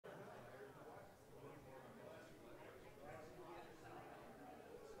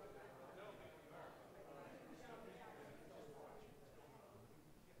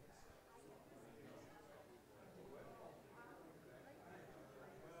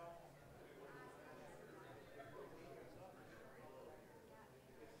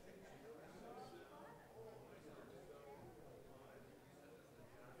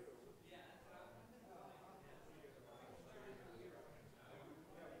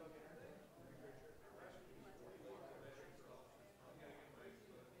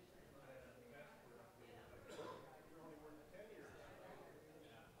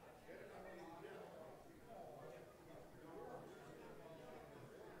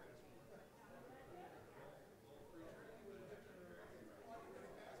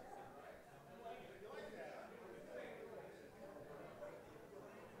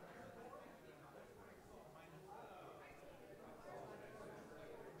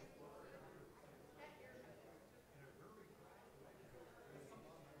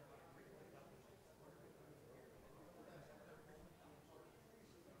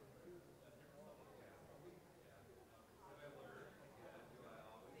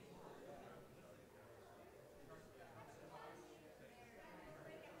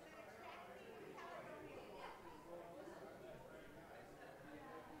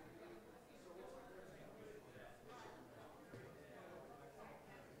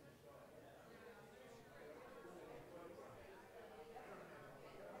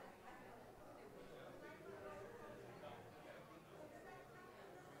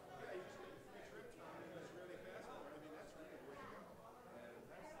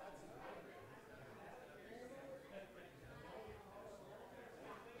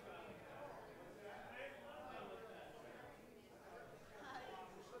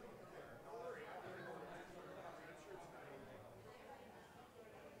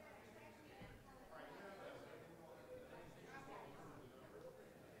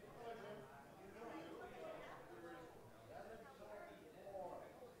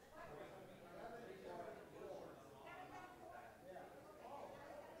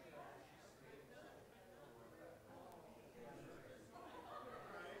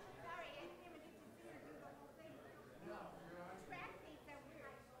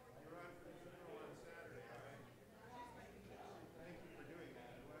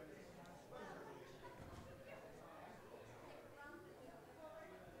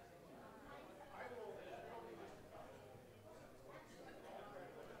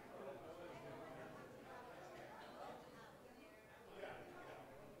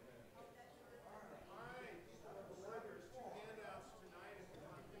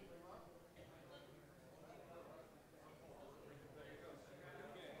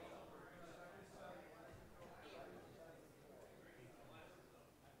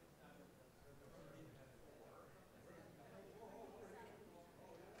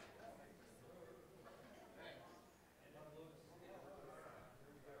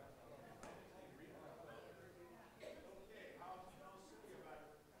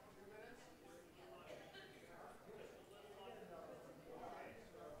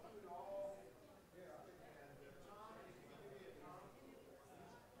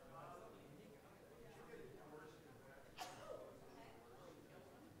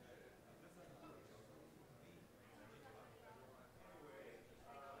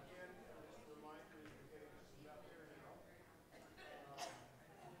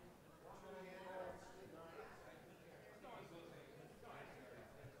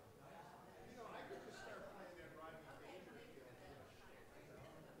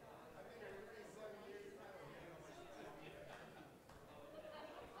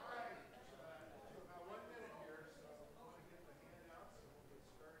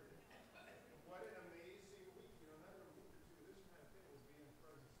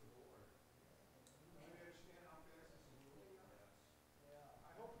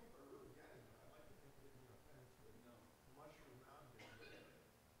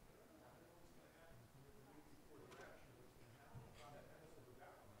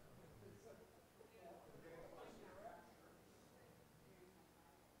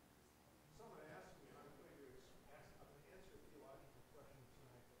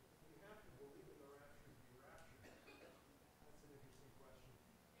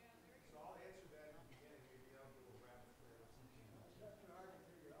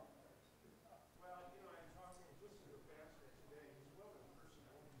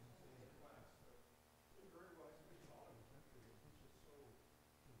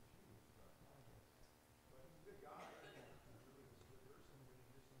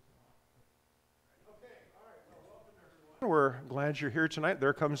We're glad you're here tonight.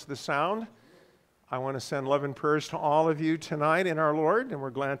 There comes the sound. I want to send love and prayers to all of you tonight in our Lord, and we're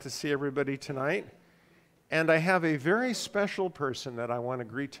glad to see everybody tonight. And I have a very special person that I want to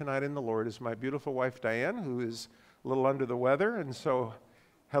greet tonight in the Lord. Is my beautiful wife, Diane, who is a little under the weather. And so,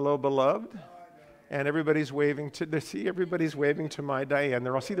 hello, beloved. And everybody's waving everybody's waving to my Diane.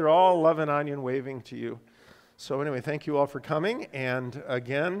 They're all love and onion waving to you. So anyway, thank you all for coming. And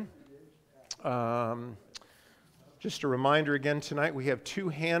again, just a reminder again tonight, we have 2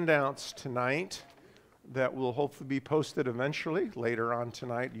 handouts tonight that will hopefully be posted eventually later on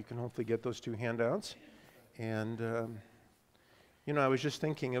tonight. You can hopefully get those 2 handouts. And, I was just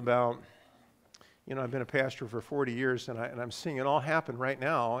thinking about, I've been a pastor for 40 years and I'm seeing it all happen right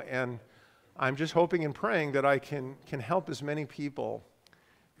now. And I'm just hoping and praying that I can help as many people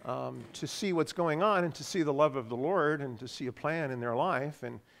to see what's going on and to see the love of the Lord and to see a plan in their life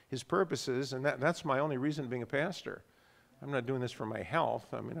and His purposes, and that's my only reason being a pastor. I'm not doing this for my health.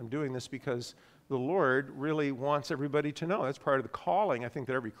 I'm doing this because the Lord really wants everybody to know. That's part of the calling I think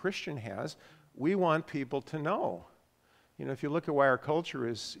that every Christian has. We want people to know. If you look at why our culture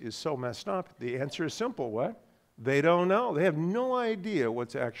is so messed up, the answer is simple. What? They don't know. They have no idea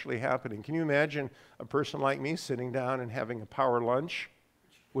what's actually happening. Can you imagine a person like me sitting down and having a power lunch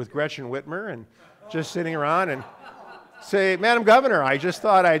with Gretchen Whitmer and just sitting around and say, Madam Governor, I just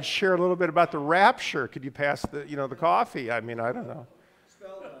thought I'd share a little bit about the rapture. Could you pass the coffee? I don't know.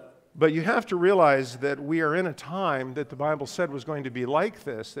 But you have to realize that we are in a time that the Bible said was going to be like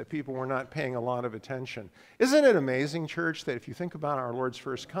this, that people were not paying a lot of attention. Isn't it amazing, church, that if you think about our Lord's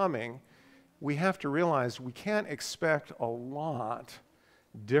first coming, we have to realize we can't expect a lot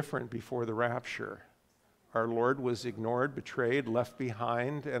different before the rapture. Our Lord was ignored, betrayed, left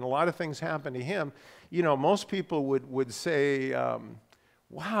behind, and a lot of things happened to Him. Most people would say,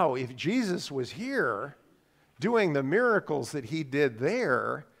 wow, if Jesus was here doing the miracles that He did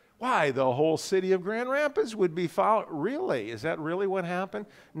there, why, the whole city of Grand Rapids would be followed. Really? Is that really what happened?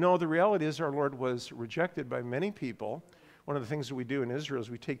 No, the reality is our Lord was rejected by many people. One of the things that we do in Israel is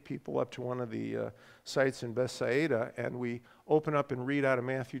we take people up to one of the sites in Bethsaida and we open up and read out of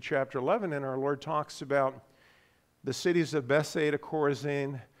Matthew chapter 11, and our Lord talks about the cities of Bethsaida,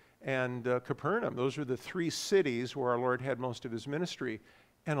 Chorazin, and Capernaum. Those were the 3 cities where our Lord had most of His ministry,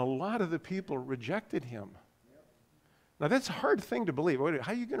 and a lot of the people rejected Him. Now that's a hard thing to believe.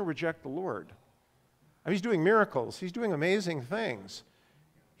 How are you going to reject the Lord? He's doing miracles. He's doing amazing things.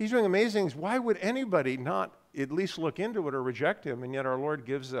 He's doing amazing things. Why would anybody not at least look into it or reject Him? And yet our Lord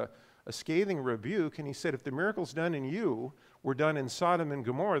gives a scathing rebuke, and He said, if the miracles done in you were done in Sodom and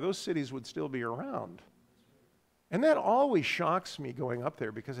Gomorrah, those cities would still be around. And that always shocks me going up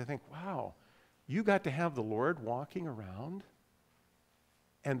there, because I think, wow, you got to have the Lord walking around,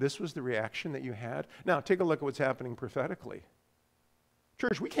 and this was the reaction that you had? Now, take a look at what's happening prophetically.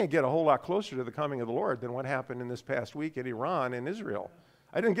 Church, we can't get a whole lot closer to the coming of the Lord than what happened in this past week in Iran and Israel.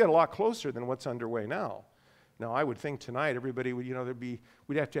 I didn't get a lot closer than what's underway now. Now, I would think tonight everybody would,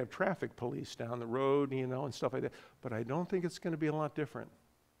 we'd have to have traffic police down the road, and stuff like that. But I don't think it's going to be a lot different.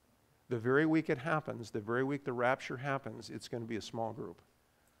 The very week it happens, the very week the rapture happens, it's going to be a small group.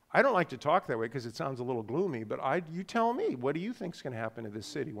 I don't like to talk that way because it sounds a little gloomy, but you tell me, what do you think is going to happen to this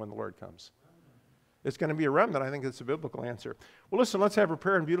city when the Lord comes? It's going to be a remnant. I think that's a biblical answer. Well, listen, let's have a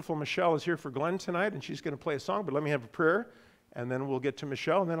prayer, and beautiful Michelle is here for Glenn tonight, and she's going to play a song, but let me have a prayer, and then we'll get to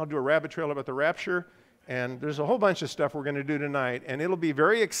Michelle, and then I'll do a rabbit trail about the rapture, and there's a whole bunch of stuff we're going to do tonight, and it'll be a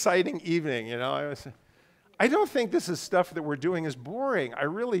very exciting evening, I don't think this is stuff that we're doing is boring. I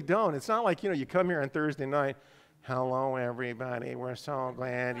really don't. It's not like, you come here on Thursday night, hello, everybody. We're so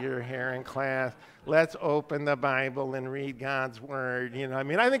glad you're here in class. Let's open the Bible and read God's Word.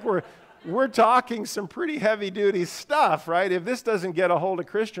 I think we're talking some pretty heavy-duty stuff, right? If this doesn't get a hold of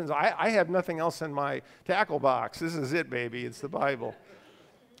Christians, I have nothing else in my tackle box. This is it, baby. It's the Bible.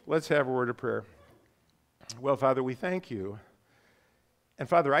 Let's have a word of prayer. Well, Father, we thank You. And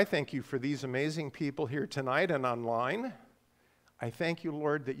Father, I thank You for these amazing people here tonight and online. I thank You,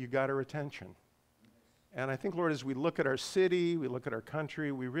 Lord, that You got our attention. And I think, Lord, as we look at our city, we look at our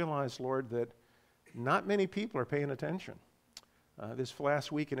country, we realize, Lord, that not many people are paying attention. This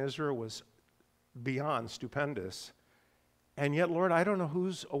last week in Israel was beyond stupendous. And yet, Lord, I don't know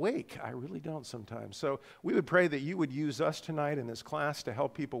who's awake. I really don't sometimes. So we would pray that You would use us tonight in this class to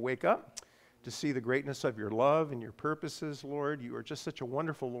help people wake up, to see the greatness of Your love and Your purposes, Lord. You are just such a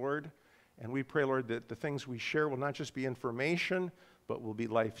wonderful Lord. And we pray, Lord, that the things we share will not just be information, but will be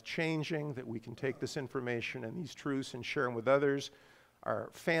life-changing, that we can take this information and these truths and share them with others, our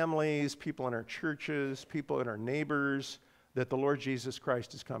families, people in our churches, people in our neighbors, that the Lord Jesus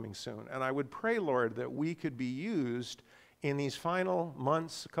Christ is coming soon. And I would pray, Lord, that we could be used in these final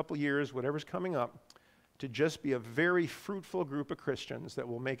months, a couple years, whatever's coming up, to just be a very fruitful group of Christians that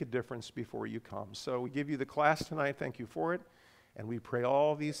will make a difference before you come. So we give you the class tonight. Thank you for it. And we pray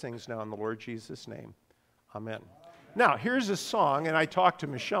all these things now in the Lord Jesus' name. Amen. Now, here's a song, and I talked to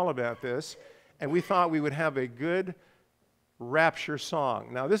Michelle about this, and we thought we would have a good rapture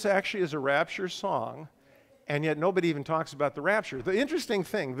song. Now, this actually is a rapture song, and yet nobody even talks about the rapture. The interesting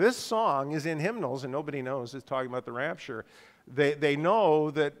thing, this song is in hymnals, and nobody knows it's talking about the rapture. They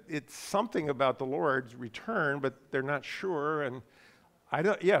know that it's something about the Lord's return, but they're not sure. And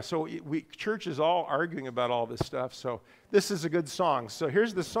so church is all arguing about all this stuff. So this is a good song. So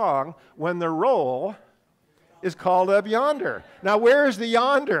here's the song, When the Roll is Called Up Yonder. Now, where is the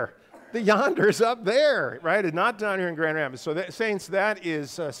yonder? The yonder's up there, right? And not down here in Grand Rapids. So saints, that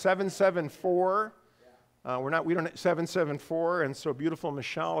is 774. We don't 774, and so beautiful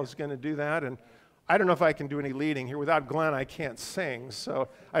Michelle is going to do that. And I don't know if I can do any leading here. Without Glenn, I can't sing, so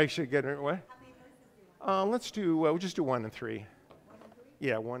I should get it. What? Let's do. We'll just do 1 and 3.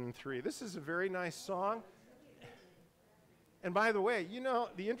 Yeah, 1 and 3. This is a very nice song. And by the way, you know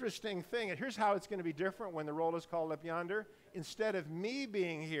the interesting thing. And here's how it's going to be different when the roll is called up yonder. Instead of me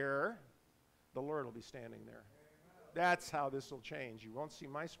being here, the Lord will be standing there. That's how this will change. You won't see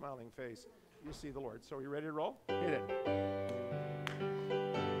my smiling face. You'll see the Lord. So are you ready to roll? Hit it.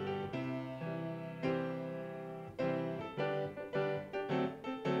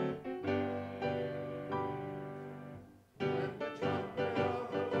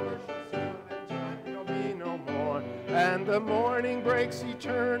 And the morning breaks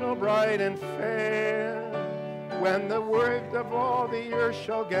eternal, bright and fair, when the work of all the earth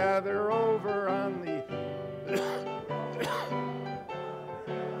shall gather over on the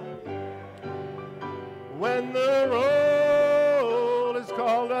when the roll is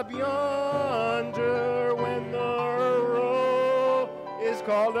called up yonder, when the roll is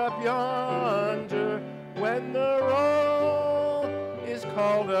called up yonder, when the roll is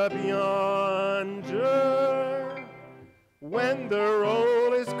called up yonder. When the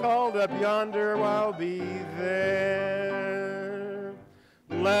roll is called up yonder, I'll be there.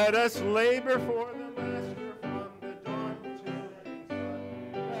 Let us labor for the Master from the dawn to the sun.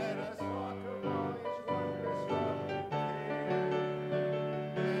 Let us talk of all his wondrous love and care.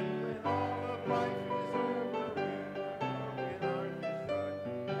 And when all of life is over, when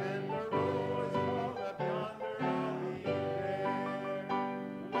our life is done, and the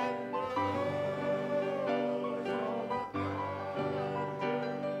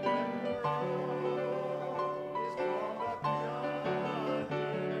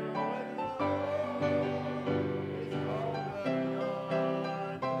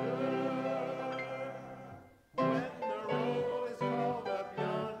roll is called up yonder, I'll be there. When the roll is called up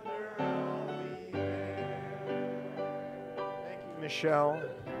Michelle.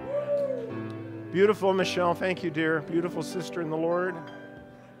 Beautiful Michelle. Thank you, dear. Beautiful sister in the Lord.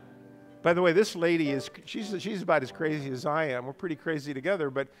 By the way, this lady she's about as crazy as I am. We're pretty crazy together,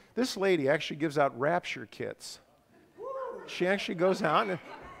 but this lady actually gives out rapture kits. She actually goes out and,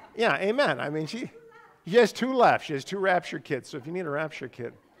 yeah, amen. I mean, she has 2 left. She has 2 rapture kits, so if you need a rapture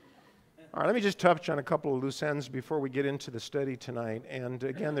kit. All right, let me just touch on a couple of loose ends before we get into the study tonight. And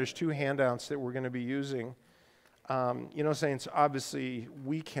again, there's 2 handouts that we're going to be using. Saints, obviously,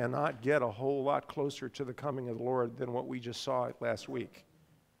 we cannot get a whole lot closer to the coming of the Lord than what we just saw last week.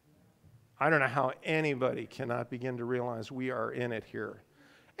 I don't know how anybody cannot begin to realize we are in it here.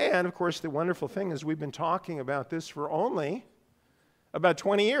 And, of course, the wonderful thing is we've been talking about this for only about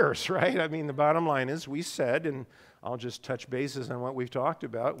 20 years, right? I mean, the bottom line is we said, and I'll just touch bases on what we've talked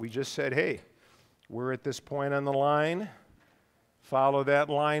about, we just said, hey, we're at this point on the line. Follow that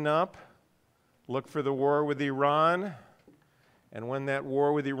line up. Look for the war with Iran. And when that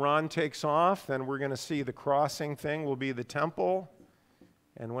war with Iran takes off, then we're going to see the crossing thing will be the temple.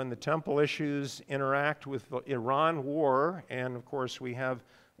 And when the temple issues interact with the Iran war, and of course we have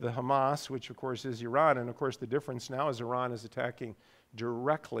the Hamas, which of course is Iran, and of course the difference now is Iran is attacking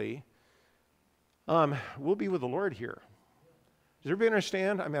directly, we'll be with the Lord here. Does everybody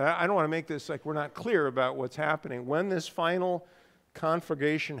understand? I mean, I don't want to make this like we're not clear about what's happening. When this final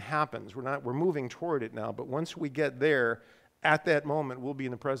conflagration happens, we're moving toward it now, but once we get there, at that moment, we'll be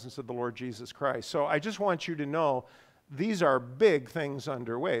in the presence of the Lord Jesus Christ. So I just want you to know these are big things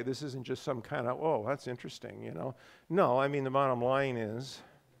underway. This isn't just some kind of, oh, that's interesting, you know. No, I mean, the bottom line is,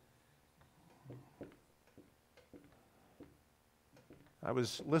 I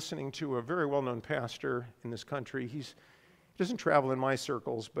was listening to a very well-known pastor in this country. He doesn't travel in my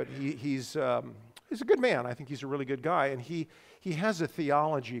circles, but he's he's a good man. I think he's a really good guy. And he has a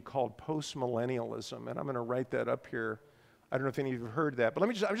theology called postmillennialism. And I'm going to write that up here. I don't know if any of you have heard that. But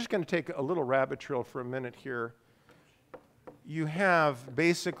I'm just going to take a little rabbit trail for a minute here. You have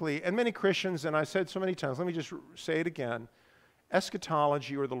basically, and many Christians, and I said so many times, let me just say it again,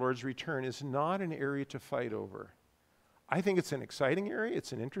 eschatology or the Lord's return is not an area to fight over. I think it's an exciting area.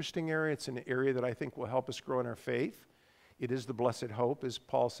 It's an interesting area. It's an area that I think will help us grow in our faith. It is the blessed hope, as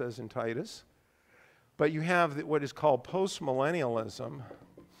Paul says in Titus. But you have what is called postmillennialism,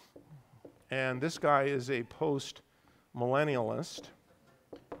 and this guy is a postmillennialist.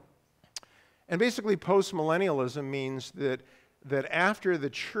 And basically, postmillennialism means that after the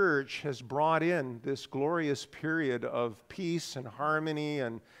church has brought in this glorious period of peace and harmony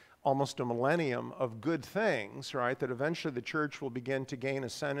and almost a millennium of good things, right, that eventually the church will begin to gain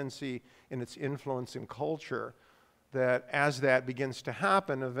ascendancy in its influence in culture, that as that begins to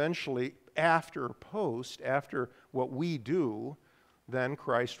happen, eventually after what we do, then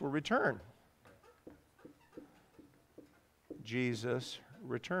Christ will return. Jesus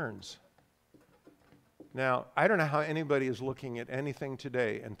returns. Now, I don't know how anybody is looking at anything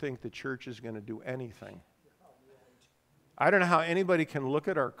today and think the church is going to do anything. I don't know how anybody can look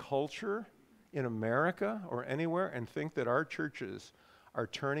at our culture in America or anywhere and think that our churches are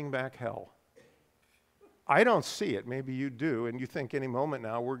turning back hell. I don't see it. Maybe you do, and you think any moment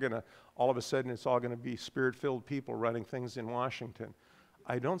now we're going to, all of a sudden it's all going to be spirit-filled people running things in Washington.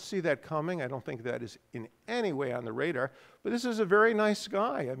 I don't see that coming. I don't think that is in any way on the radar. But this is a very nice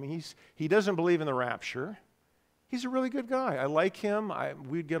guy. I mean, he doesn't believe in the rapture. He's a really good guy. I like him.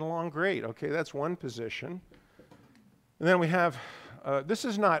 We'd get along great. Okay, that's one position. And then we have, this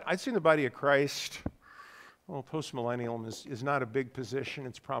is not, I'd say in the body of Christ, well, postmillennialism is not a big position.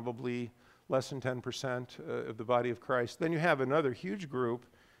 It's probably less than 10% of the body of Christ. Then you have another huge group,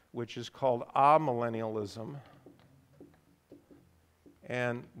 which is called amillennialism.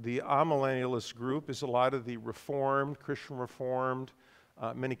 And the amillennialist group is a lot of the Reformed, Christian Reformed,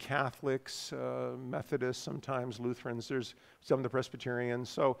 many Catholics, Methodists, sometimes Lutherans, there's some of the Presbyterians.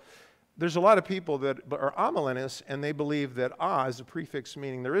 So there's a lot of people that are amillennialists, and they believe that is a prefix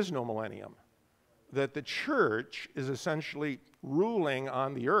meaning there is no millennium, that the church is essentially ruling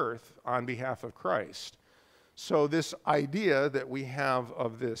on the earth on behalf of Christ. So this idea that we have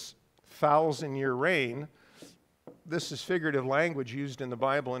of this 1,000-year reign, this is figurative language used in the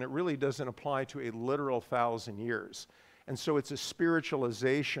Bible, and it really doesn't apply to a literal 1,000 years. And so it's a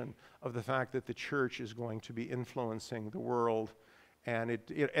spiritualization of the fact that the church is going to be influencing the world. And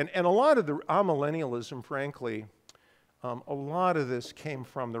a lot of the amillennialism, frankly, a lot of this came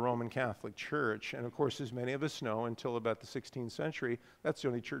from the Roman Catholic Church. And of course, as many of us know, until about the 16th century, that's the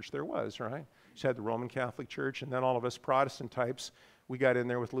only church there was, right? You had the Roman Catholic Church, and then all of us Protestant types, we got in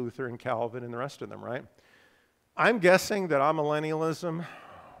there with Luther and Calvin and the rest of them, right? I'm guessing that amillennialism,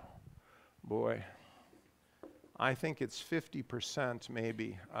 boy, I think it's 50%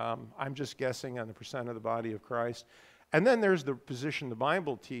 maybe. I'm just guessing on the percent of the body of Christ. And then there's the position the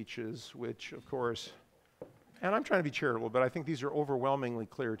Bible teaches, which, of course, and I'm trying to be charitable, but I think these are overwhelmingly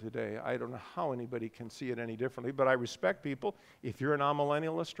clear today. I don't know how anybody can see it any differently, but I respect people. If you're an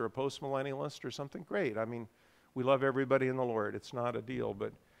amillennialist or a postmillennialist or something, great. I mean, we love everybody in the Lord. It's not a deal.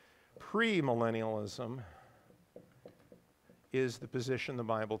 But premillennialism is the position the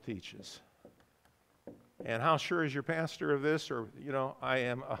Bible teaches. And how sure is your pastor of this? Or, you know, I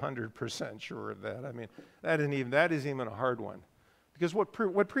am 100% sure of that. I mean, that isn't even a hard one. Because what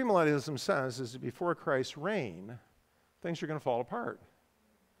premillennialism says is that before Christ's reign, things are going to fall apart.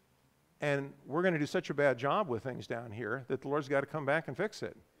 And we're going to do such a bad job with things down here that the Lord's got to come back and fix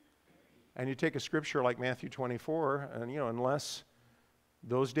it. And you take a scripture like Matthew 24, and, you know, unless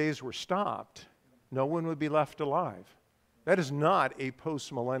those days were stopped, no one would be left alive. That is not a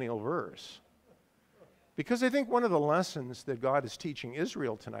post-millennial verse. Because I think one of the lessons that God is teaching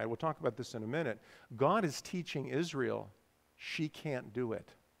Israel tonight, we'll talk about this in a minute, God is teaching Israel she can't do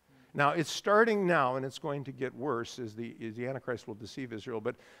it. Now, it's starting now, and it's going to get worse as the Antichrist will deceive Israel.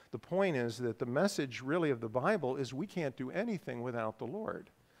 But the point is that the message really of the Bible is we can't do anything without the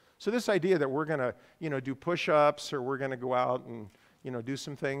Lord. So this idea that we're going to, you know, do push-ups or we're going to go out and, you know, do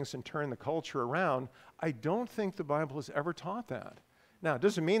some things and turn the culture around, I don't think the Bible has ever taught that. Now, it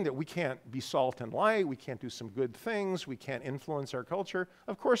doesn't mean that we can't be salt and light, we can't do some good things, we can't influence our culture.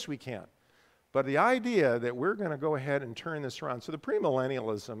 Of course we can. But the idea that we're going to go ahead and turn this around, so the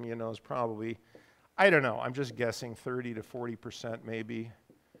premillennialism, you know, is probably, I don't know, I'm just guessing 30 to 40% maybe.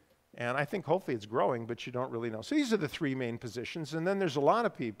 And I think hopefully it's growing, but you don't really know. So these are the three main positions. And then there's a lot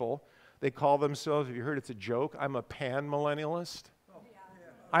of people, they call themselves, have you heard it's a joke? I'm a pan-millennialist.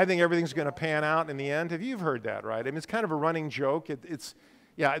 I think everything's going to pan out in the end. Have you heard that, right? I mean, it's kind of a running joke.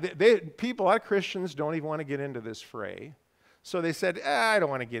 Yeah, people, a lot of Christians don't even want to get into this fray. So they said, I don't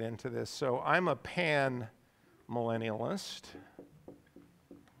want to get into this. So I'm a pan-millennialist.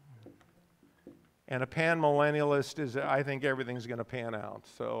 And a pan-millennialist is, I think everything's going to pan out.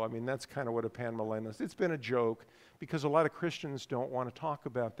 So, I mean, that's kind of what a pan-millennialist. It's been a joke because a lot of Christians don't want to talk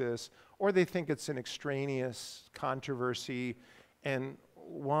about this, or they think it's an extraneous controversy. And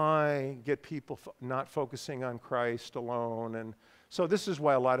why get people not focusing on Christ alone? And so this is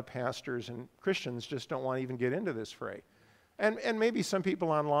why a lot of pastors and Christians just don't want to even get into this fray. And maybe some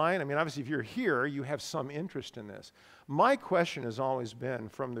people online, I mean, obviously if you're here, you have some interest in this. My question has always been,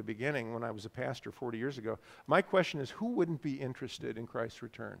 from the beginning when I was a pastor 40 years ago, my question is, who wouldn't be interested in Christ's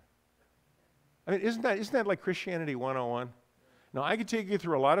return? I mean, isn't that like Christianity 101? Now, I could take you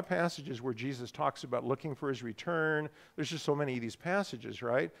through a lot of passages where Jesus talks about looking for his return. There's just so many of these passages,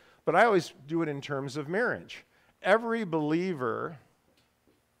 right? But I always do it in terms of marriage. Every believer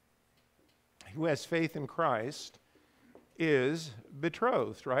who has faith in Christ is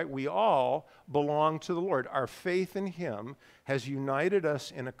betrothed, right? We all belong to the Lord. Our faith in him has united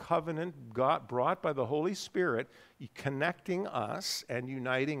us in a covenant brought by the Holy Spirit, connecting us and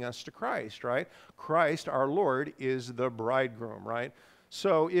uniting us to Christ, right? Christ, our Lord, is the bridegroom, right?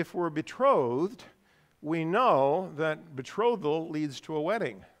 So if we're betrothed, we know that betrothal leads to a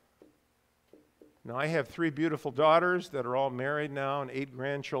wedding. Now, I have 3 beautiful daughters that are all married now and 8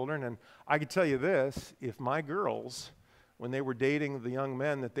 grandchildren, and I can tell you this, if my girls, when they were dating the young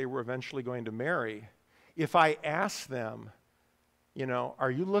men that they were eventually going to marry, if I asked them, you know,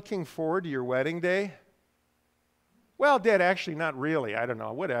 are you looking forward to your wedding day? Well, Dad, actually not really. I don't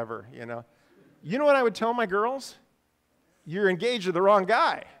know, whatever, you know. You know what I would tell my girls? You're engaged to the wrong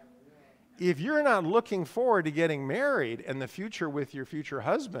guy. If you're not looking forward to getting married and the future with your future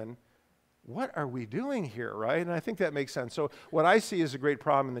husband, what are we doing here, right? And I think that makes sense. So what I see is a great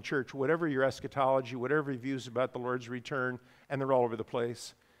problem in the church, whatever your eschatology, whatever your views about the Lord's return, and they're all over the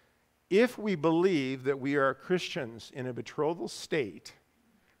place, if we believe that we are Christians in a betrothal state,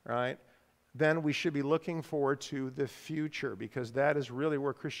 right, then we should be looking forward to the future, because that is really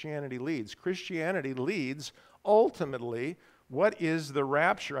where Christianity leads. Christianity leads, ultimately, what is the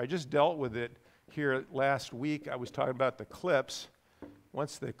rapture? I just dealt with it here last week. I was talking about the eclipse.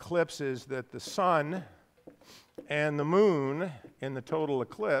 Once the eclipse is that the sun and the moon in the total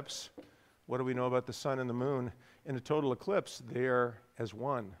eclipse, what do we know about the sun and the moon? In a total eclipse, they are as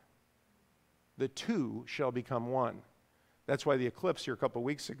one. The two shall become one. That's why the eclipse here a couple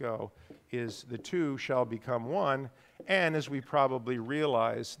weeks ago is the two shall become one. And as we probably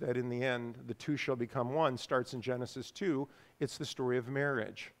realize that in the end, the two shall become one starts in Genesis 2. It's the story of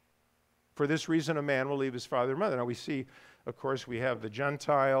marriage. For this reason, a man will leave his father and mother. Now we see, of course, we have the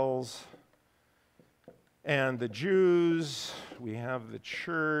Gentiles and the Jews. We have the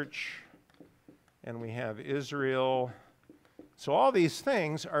church, and we have Israel. So all these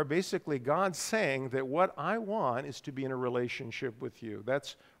things are basically God saying that what I want is to be in a relationship with you.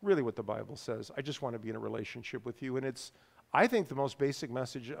 That's really what the Bible says. I just want to be in a relationship with you. And it's, I think, the most basic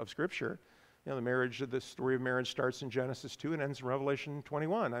message of Scripture. You know, the story of marriage starts in Genesis 2 and ends in Revelation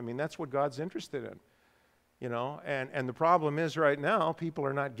 21. I mean, that's what God's interested in. You know, and the problem is right now, people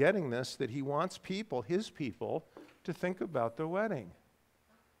are not getting this, that he wants people, his people, to think about the wedding.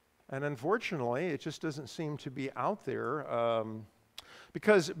 And unfortunately, it just doesn't seem to be out there,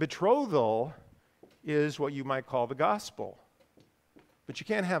 because betrothal is what you might call the gospel. But you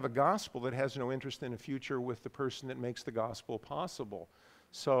can't have a gospel that has no interest in a future with the person that makes the gospel possible.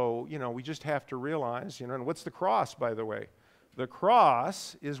 So, you know, we just have to realize, you know, and what's the cross, by the way? The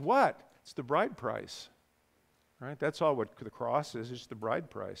cross is what? It's the bride price. Right? That's all what the cross is, it's the bride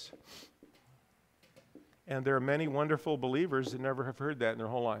price. And there are many wonderful believers that never have heard that in their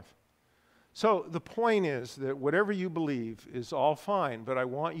whole life. So the point is that whatever you believe is all fine, but I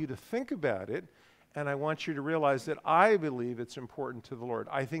want you to think about it, and I want you to realize that I believe it's important to the Lord.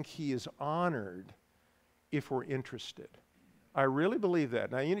 I think he is honored if we're interested. I really believe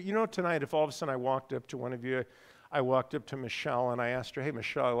that. Now, you know, tonight, if all of a sudden I walked up to one of you, I walked up to Michelle and I asked her, hey,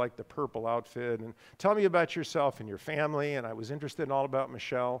 Michelle, I like the purple outfit, and tell me about yourself and your family, and I was interested in all about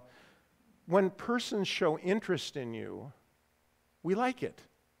Michelle. When persons show interest in you, we like it.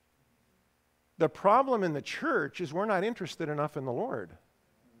 The problem in the church is we're not interested enough in the Lord.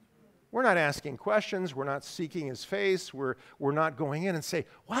 We're not asking questions. We're not seeking his face. We're not going in and say,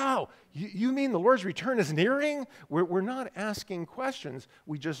 wow, you mean the Lord's return is nearing? We're not asking questions.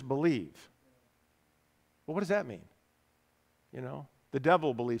 We just believe. Well, what does that mean? You know, The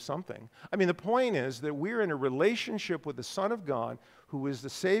devil believes something. I mean, the point is that we're in a relationship with the Son of God, who is the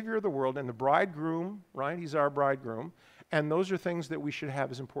Savior of the world and the bridegroom, right? He's our bridegroom. And those are things that we should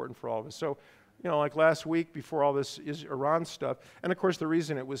have as important for all of us. So, like last week before all this Iran stuff, and of course the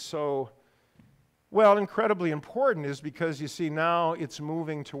reason it was so, incredibly important is because you see now it's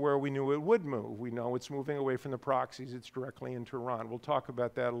moving to where we knew it would move. We know it's moving away from the proxies. It's directly into Iran. We'll talk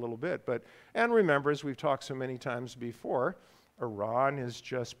about that a little bit. And remember, as we've talked so many times before, Iran is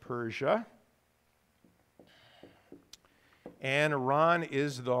just Persia. And Iran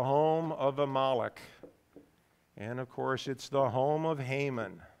is the home of Amalek. And of course, it's the home of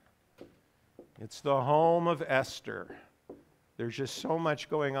Haman. It's the home of Esther. There's just so much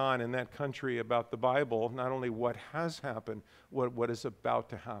going on in that country about the Bible, not only what has happened, what is about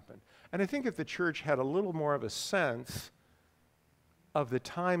to happen. And I think if the church had a little more of a sense of the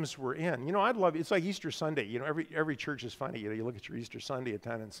times we're in. I'd love, it's like Easter Sunday. Every church is funny. You look at your Easter Sunday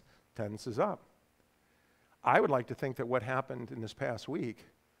attendance is up. I would like to think that what happened in this past week,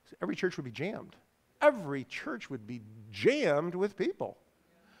 every church would be jammed. Every church would be jammed with people.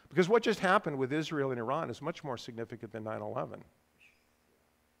 Because what just happened with Israel and Iran is much more significant than 9/11.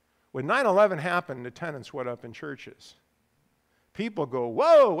 When 9/11 happened, attendance went up in churches. People go,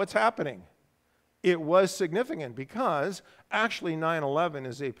 whoa, what's happening? It was significant because actually 9/11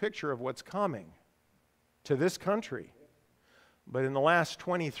 is a picture of what's coming to this country. But in the last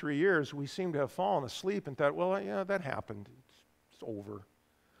 23 years, we seem to have fallen asleep and thought, well, yeah, that happened. It's over.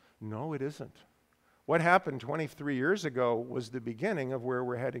 No, it isn't. What happened 23 years ago was the beginning of where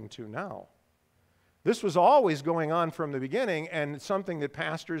we're heading to now. This was always going on from the beginning, and it's something that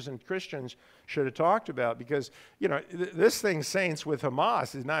pastors and Christians should have talked about because, this thing, saints, with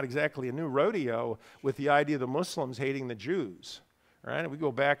Hamas is not exactly a new rodeo with the idea of the Muslims hating the Jews, right? We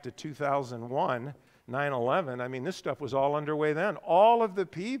go back to 2001, 9/11. I mean, this stuff was all underway then. All of the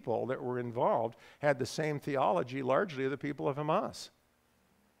people that were involved had the same theology, largely of the people of Hamas.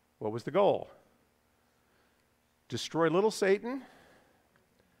 What was the goal? Destroy little Satan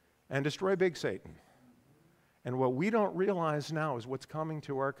and destroy big Satan. And what we don't realize now is what's coming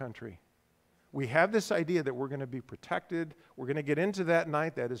to our country. We have this idea that we're going to be protected. We're going to get into that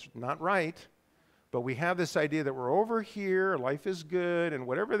night. That is not right. But we have this idea that we're over here, life is good, and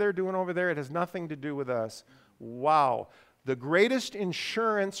whatever they're doing over there, it has nothing to do with us. Wow. The greatest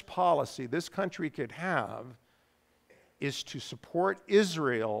insurance policy this country could have is to support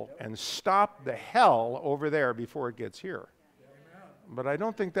Israel and stop the hell over there before it gets here. But I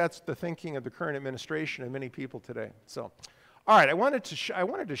don't think that's the thinking of the current administration and many people today. So, all right, I wanted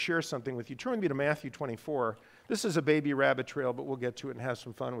to share something with you. Turn with me to Matthew 24. This is a baby rabbit trail, but we'll get to it and have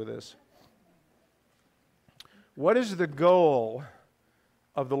some fun with this. What is the goal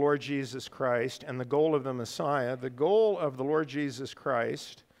of the Lord Jesus Christ and the goal of the Messiah? The goal of the Lord Jesus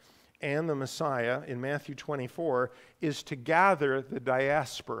Christ and the Messiah in Matthew 24 is to gather the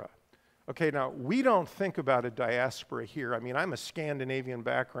diaspora. Okay, now, we don't think about a diaspora here. I mean, I'm a Scandinavian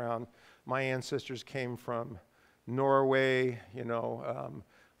background. My ancestors came from Norway,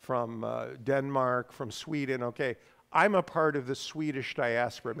 from Denmark, from Sweden. Okay, I'm a part of the Swedish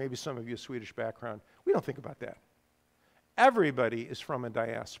diaspora. Maybe some of you have Swedish background. We don't think about that. Everybody is from a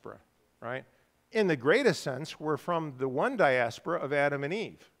diaspora, right? In the greatest sense, we're from the one diaspora of Adam and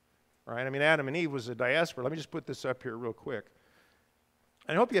Eve, right? I mean, Adam and Eve was a diaspora. Let me just put this up here real quick.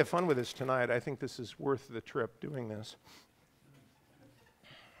 I hope you have fun with this tonight. I think this is worth the trip doing this.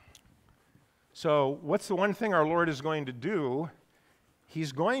 So what's the one thing our Lord is going to do?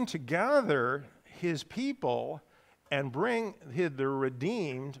 He's going to gather his people and bring the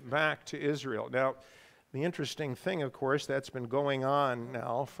redeemed back to Israel. Now, the interesting thing, of course, that's been going on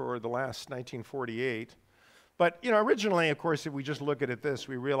now for the last 1948. But, originally, of course, if we just look at this,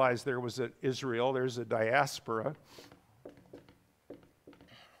 we realize there was Israel, there's a diaspora.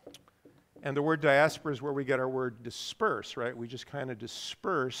 And the word diaspora is where we get our word disperse, right? We just kind of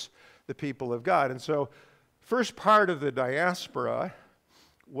disperse the people of God. And so, first part of the diaspora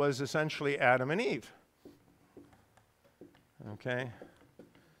was essentially Adam and Eve. Okay?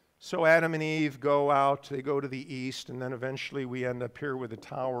 So Adam and Eve go out, they go to the east, and then eventually we end up here with the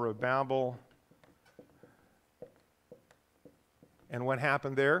Tower of Babel. And what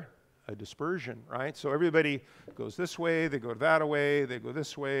happened there? A dispersion, right? So everybody goes this way, they go that way, they go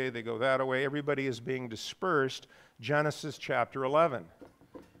this way, they go that way. Everybody is being dispersed. Genesis chapter 11.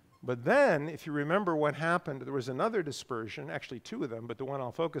 But then, if you remember what happened, there was another dispersion, actually two of them, but the one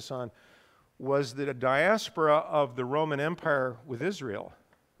I'll focus on was the diaspora of the Roman Empire with Israel.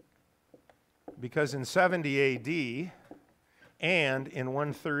 Because in 70 AD and in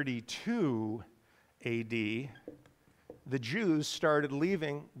 132 AD, the Jews started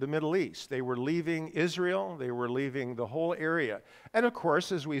leaving the Middle East. They were leaving Israel. They were leaving the whole area. And of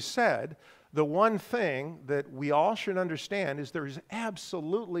course, as we said, the one thing that we all should understand is there is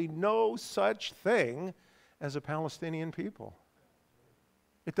absolutely no such thing as a Palestinian people.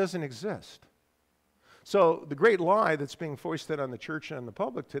 It doesn't exist. So the great lie that's being foisted on the church and on the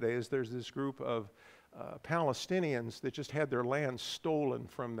public today is there's this group of Palestinians that just had their land stolen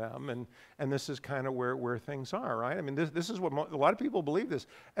from them, and this is kind of where things are, right? I mean, this is what a lot of people believe this,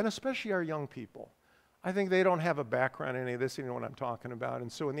 and especially our young people. I think they don't have a background in any of this, you know what I'm talking about. And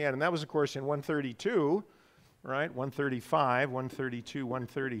so in the end, and that was, of course, in 132, right? 135, 132,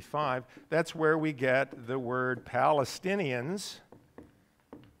 135. That's where we get the word Palestinians,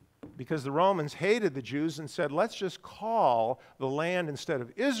 because the Romans hated the Jews and said, let's just call the land, instead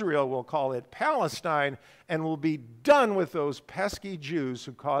of Israel, we'll call it Palestine, and we'll be done with those pesky Jews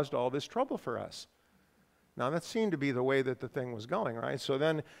who caused all this trouble for us. Now, that seemed to be the way that the thing was going, right? So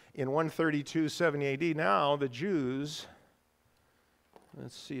then in 132, 70 AD, now the Jews,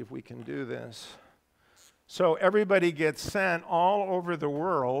 let's see if we can do this. So everybody gets sent all over the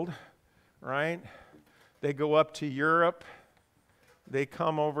world, right? They go up to Europe. They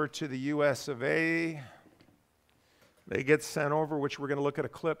come over to the US of A. They get sent over, which we're going to look at a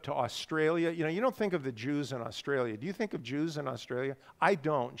clip, to Australia. You know, you don't think of the Jews in Australia. Do you think of Jews in Australia? I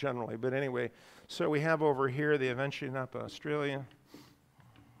don't generally, but anyway. So we have over here, they eventually end up in Australia.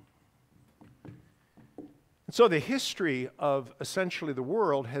 And so the history of essentially the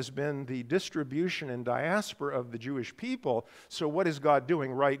world has been the distribution and diaspora of the Jewish people. So what is God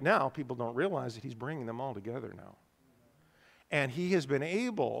doing right now? People don't realize that He's bringing them all together now. And He has been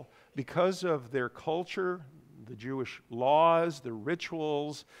able, because of their culture, the Jewish laws, the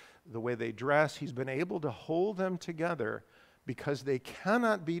rituals, the way they dress, He's been able to hold them together because they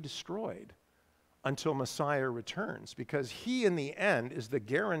cannot be destroyed until Messiah returns, because He, in the end, is the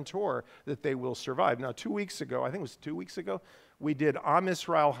guarantor that they will survive. Now, 2 weeks ago, I think it was 2 weeks ago, we did Am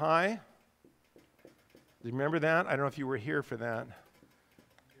Yisrael Chai. Do you remember that? I don't know if you were here for that.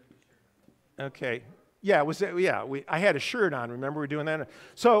 Okay. Yeah, it was. Yeah, I had a shirt on. Remember, we were doing that.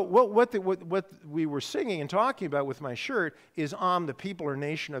 So what we were singing and talking about with my shirt is the people or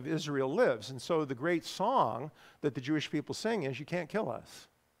nation of Israel lives. And so the great song that the Jewish people sing is, you can't kill us.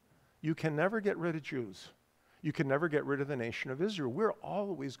 You can never get rid of Jews. You can never get rid of the nation of Israel. We're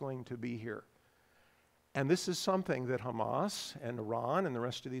always going to be here. And this is something that Hamas and Iran and the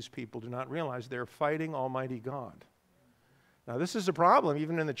rest of these people do not realize. They're fighting Almighty God. Now, this is a problem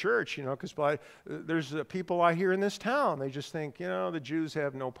even in the church, you know, because there's people I hear in this town, they just think, you know, the Jews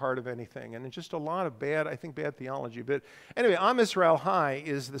have no part of anything. And it's just a lot of bad theology. But anyway, Am Yisrael Chai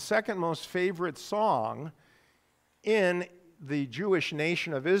is the second most favorite song in the Jewish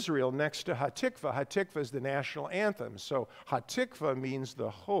nation of Israel, next to Hatikva. Hatikva is the national anthem. So Hatikva means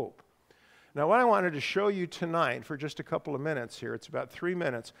the hope. Now, what I wanted to show you tonight for just a couple of minutes here, it's about 3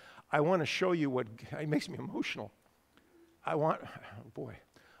 minutes, I want to show you what, it makes me emotional. I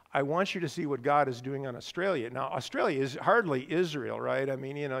want you to see what God is doing on Australia. Now, Australia is hardly Israel, right? I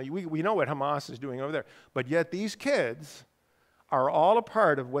mean, you know, we know what Hamas is doing over there. But yet these kids are all a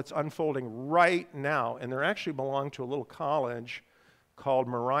part of what's unfolding right now. And they actually belong to a little college called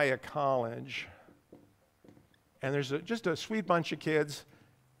Moriah College. And there's just a sweet bunch of kids.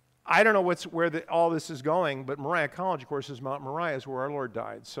 I don't know where all this is going, but Moriah College, of course, is Mount Moriah, is where our Lord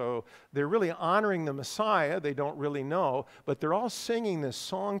died. So they're really honoring the Messiah. They don't really know, but they're all singing this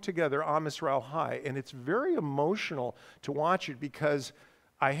song together, Am Yisrael Chai, and it's very emotional to watch it because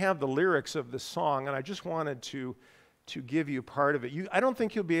I have the lyrics of the song, and I just wanted to give you part of it. I don't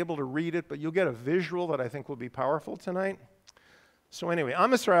think you'll be able to read it, but you'll get a visual that I think will be powerful tonight. So anyway, Am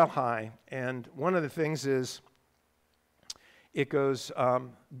Yisrael Chai, and one of the things is, it goes,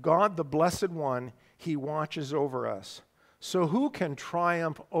 God the Blessed One, He watches over us. So who can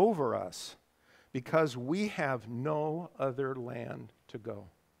triumph over us? Because we have no other land to go.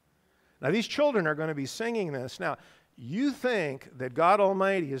 Now, these children are going to be singing this. Now, you think that God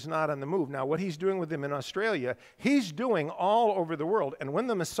Almighty is not on the move. Now, what He's doing with them in Australia, He's doing all over the world. And when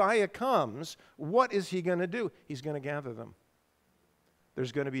the Messiah comes, what is He going to do? He's going to gather them.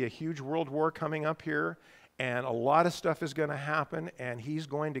 There's going to be a huge world war coming up here. And a lot of stuff is going to happen, and He's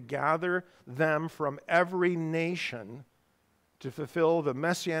going to gather them from every nation to fulfill the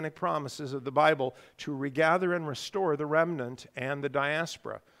messianic promises of the Bible, to regather and restore the remnant and the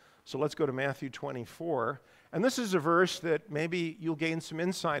diaspora. So let's go to Matthew 24. And this is a verse that maybe you'll gain some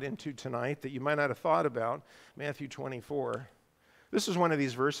insight into tonight that you might not have thought about. Matthew 24. This is one of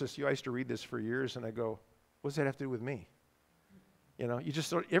these verses. I used to read this for years, and I go, what does that have to do with me? You know, you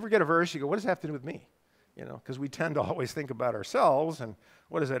ever get a verse, you go, what does that have to do with me? because we tend to always think about ourselves, and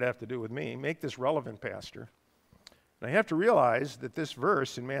what does that have to do with me? Make this relevant, Pastor. And I have to realize that this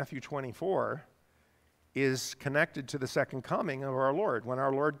verse in Matthew 24 is connected to the second coming of our Lord. When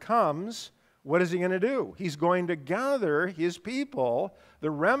our Lord comes, what is he going to do? He's going to gather his people, the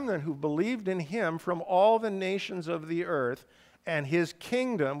remnant who believed in him from all the nations of the earth, and his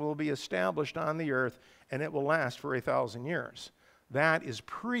kingdom will be established on the earth, and it will last for 1,000 years. That is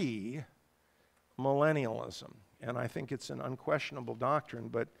pre-millennialism, and I think it's an unquestionable doctrine,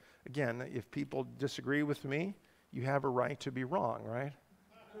 but again, if people disagree with me, you have a right to be wrong, right?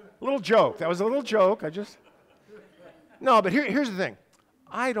 A little joke. That was a little joke. No, but here's the thing.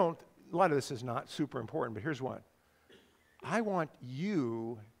 A lot of this is not super important, but here's what. I want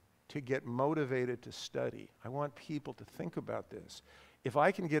you to get motivated to study. I want people to think about this. If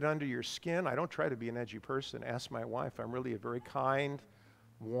I can get under your skin, I don't try to be an edgy person. Ask my wife. I'm really a very kind,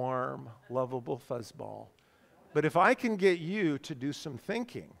 warm, lovable fuzzball. But if I can get you to do some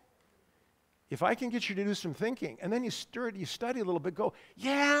thinking, if I can get you to do some thinking, and then you study a little bit, go,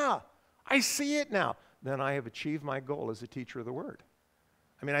 yeah, I see it now, then I have achieved my goal as a teacher of the Word.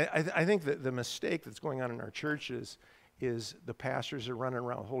 I mean, I think that the mistake that's going on in our churches is the pastors are running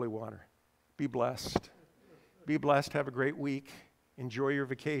around with holy water. Be blessed. Be blessed. Have a great week. Enjoy your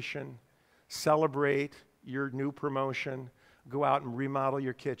vacation. Celebrate your new promotion. Go out and remodel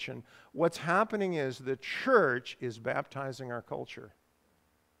your kitchen. What's happening is the church is baptizing our culture.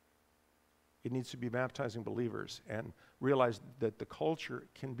 It needs to be baptizing believers and realize that the culture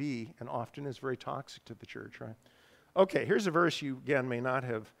can be and often is very toxic to the church, right? Okay, here's a verse you, again, may not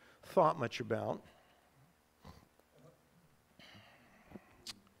have thought much about.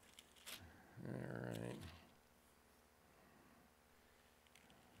 All right.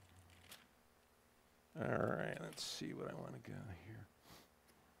 All right, let's see what I want to go here.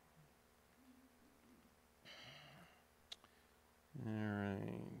 All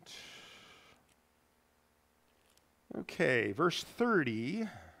right. Okay, verse 30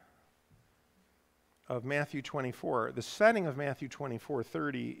 of Matthew 24. The setting of Matthew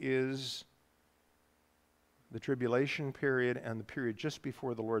 24:30 is the tribulation period and the period just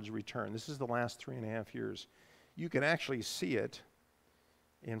before the Lord's return. This is the last 3.5 years. You can actually see it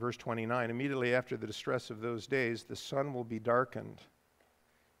in verse 29. Immediately after the distress of those days, the sun will be darkened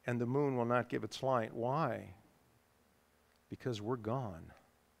and the moon will not give its light. Why? Because we're gone.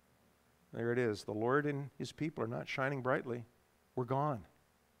 There it is. The Lord and his people are not shining brightly. We're gone.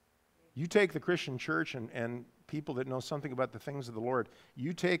 You take the Christian church and people that know something about the things of the Lord,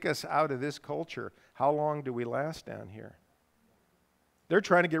 you take us out of this culture, how long do we last down here? They're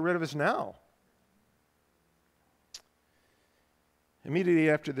trying to get rid of us now. Immediately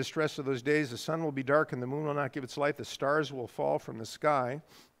after the stress of those days, the sun will be dark and the moon will not give its light. The stars will fall from the sky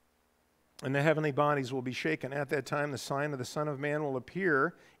and the heavenly bodies will be shaken. At that time, the sign of the Son of Man will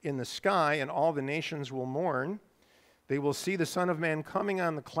appear in the sky, and all the nations will mourn. They will see the Son of Man coming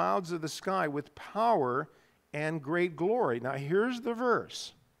on the clouds of the sky with power and great glory. Now, here's the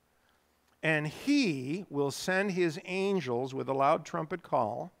verse. And he will send his angels with a loud trumpet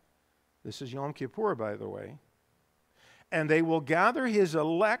call. This is Yom Kippur, by the way. And they will gather his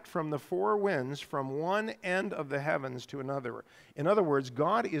elect from the four winds, from one end of the heavens to another. In other words,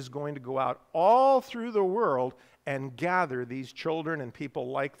 God is going to go out all through the world and gather these children and people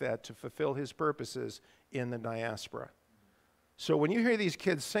like that to fulfill his purposes in the diaspora. So when you hear these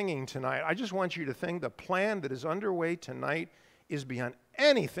kids singing tonight, I just want you to think the plan that is underway tonight is beyond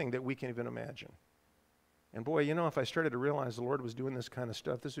anything that we can even imagine. And boy, you know, if I started to realize the Lord was doing this kind of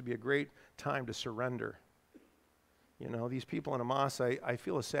stuff, this would be a great time to surrender. You know, these people in Hamas, I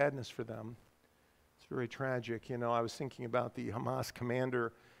feel a sadness for them. It's very tragic. You know, I was thinking about the Hamas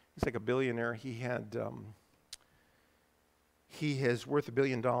commander. He's like a billionaire. He is worth $1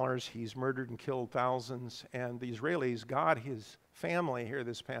 billion. He's murdered and killed thousands. And the Israelis got his family here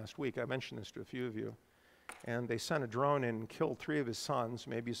this past week. I mentioned this to a few of you. And they sent a drone in and killed 3 of his sons.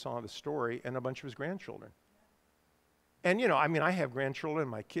 Maybe you saw the story. And a bunch of his grandchildren. And, you know, I mean, I have grandchildren,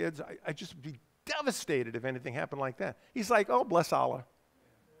 my kids. I just be devastated if anything happened like that. He's like, oh, bless Allah.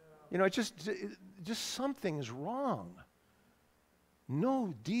 You know, just something's wrong.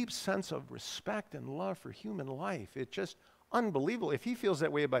 No deep sense of respect and love for human life. It's just unbelievable. If he feels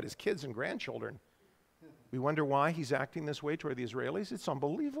that way about his kids and grandchildren, we wonder why he's acting this way toward the Israelis. It's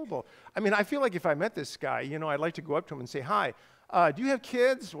unbelievable. I mean, I feel like if I met this guy, you know, I'd like to go up to him and say, hi, do you have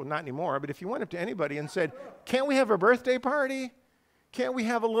kids? Well, not anymore, but if you went up to anybody and said, can't we have a birthday party? Can't we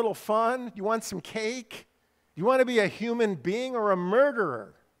have a little fun? You want some cake? You want to be a human being or a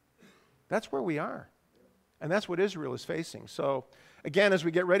murderer? That's where we are. And that's what Israel is facing. So Again, as we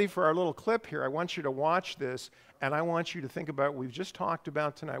get ready for our little clip here, I want you to watch this, and I want you to think about what we've just talked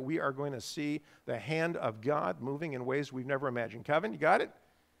about tonight. We are going to see the hand of God moving in ways we've never imagined. Kevin, you got it?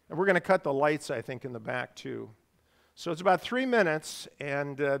 And we're going to cut the lights, I think, in the back, too. So it's about 3 minutes,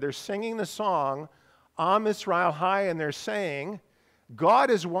 and they're singing the song, Am Israel High, and they're saying, God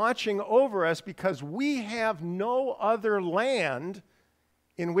is watching over us because we have no other land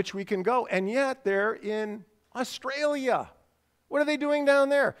in which we can go. And yet they're in Australia. What are they doing down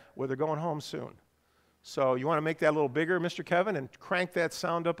there? Well, they're going home soon. So you want to make that a little bigger, Mr. Kevin, and crank that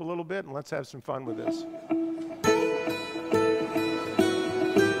sound up a little bit, and let's have some fun with this.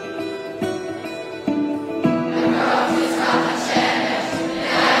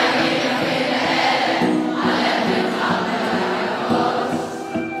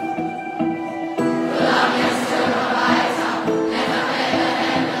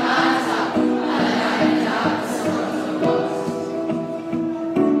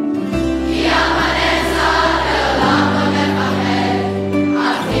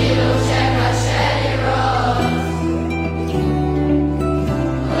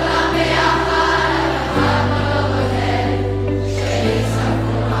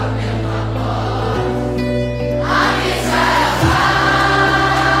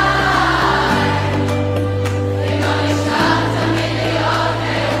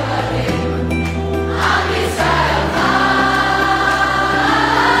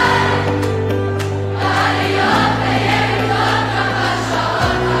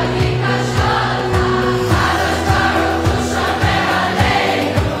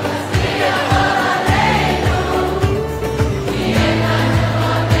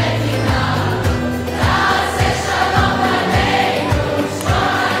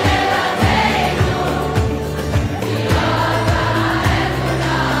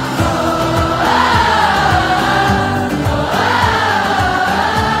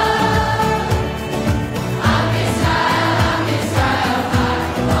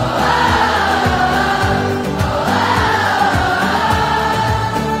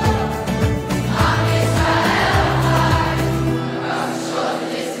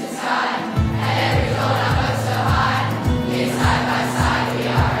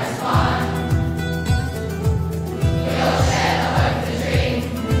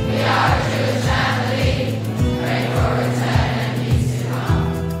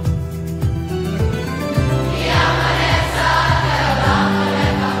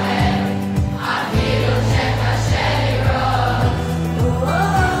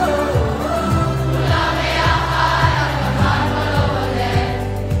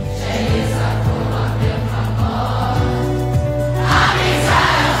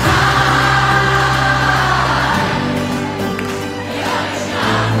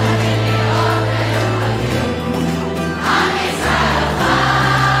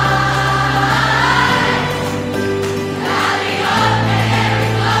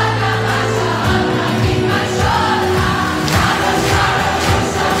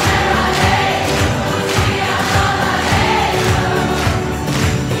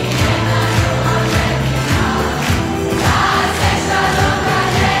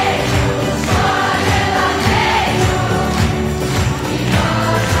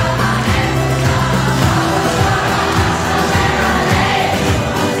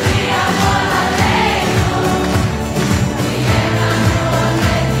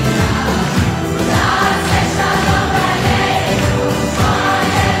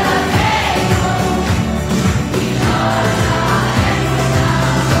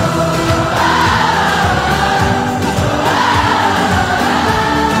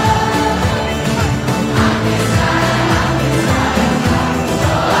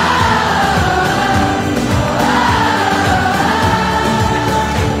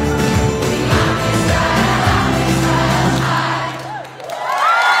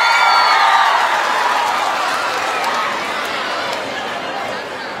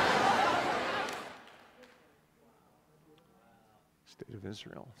 State of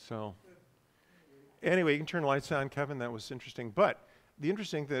Israel. So anyway, you can turn the lights on, Kevin. That was interesting. But the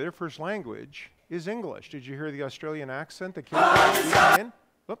interesting thing, their first language is English. Did you hear the Australian accent that came in?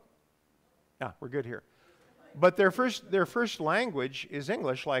 Whoop. Yeah, we're good here. But their first language is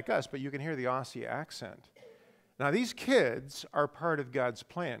English, like us, but you can hear the Aussie accent. Now, these kids are part of God's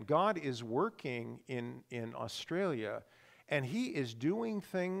plan. God is working in Australia, and He is doing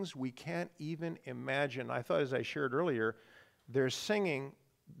things we can't even imagine. I thought, as I shared earlier, they're singing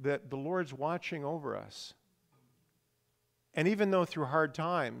that the Lord's watching over us. And even though through hard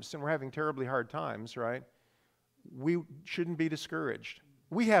times, and we're having terribly hard times, right, we shouldn't be discouraged.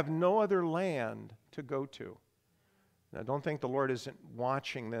 We have no other land to go to. Now, don't think the Lord isn't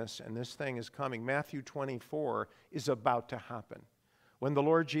watching this and this thing is coming. Matthew 24 is about to happen. When the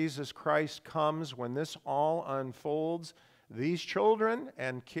Lord Jesus Christ comes, when this all unfolds, these children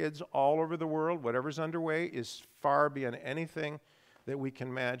and kids all over the world, whatever's underway, is far beyond anything that we can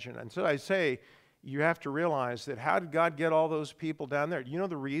imagine. And so I say, you have to realize that how did God get all those people down there? You know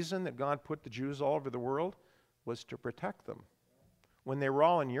the reason that God put the Jews all over the world was to protect them. When they were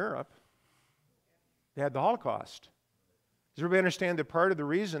all in Europe, they had the Holocaust. Does everybody understand that part of the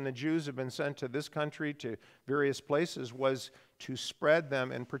reason the Jews have been sent to this country, to various places, was to spread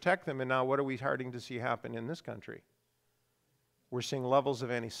them and protect them? And now what are we starting to see happen in this country? We're seeing levels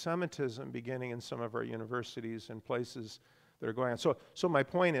of anti-Semitism beginning in some of our universities and places that are going on. So my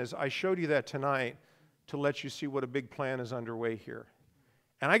point is, I showed you that tonight to let you see what a big plan is underway here.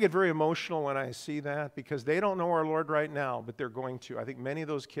 And I get very emotional when I see that, because they don't know our Lord right now, but they're going to. I think many of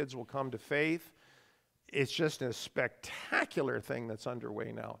those kids will come to faith. It's just a spectacular thing that's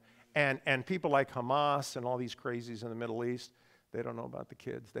underway now. And people like Hamas and all these crazies in the Middle East, they don't know about the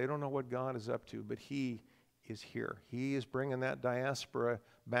kids. They don't know what God is up to, but He is here. He is bringing that diaspora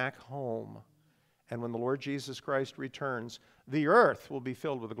back home. And when the Lord Jesus Christ returns, the earth will be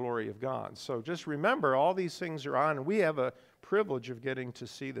filled with the glory of God. So just remember, all these things are on, and we have a privilege of getting to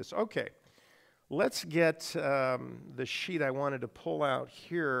see this. Okay, let's get the sheet I wanted to pull out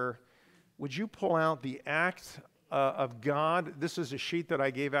here. Would you pull out the act of God? This is a sheet that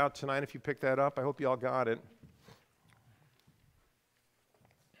I gave out tonight. If you picked that up, I hope you all got it.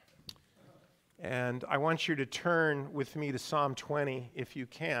 And I want you to turn with me to Psalm 20 if you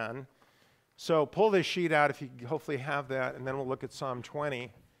can. So pull this sheet out if you hopefully have that, and then we'll look at Psalm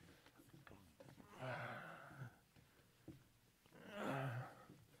 20.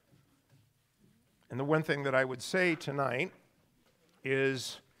 And the one thing that I would say tonight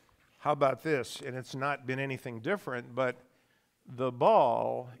is, how about this? And it's not been anything different, but the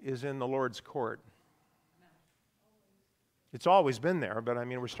ball is in the Lord's court. It's always been there, but I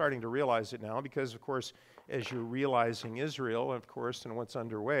mean, we're starting to realize it now because, of course, as you're realizing Israel, of course, and what's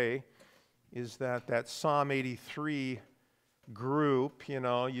underway, is that Psalm 83 group, you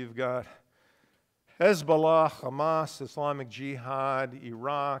know, you've got Hezbollah, Hamas, Islamic Jihad,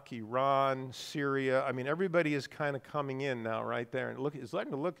 Iraq, Iran, Syria. I mean, everybody is kind of coming in now right there. And look, it's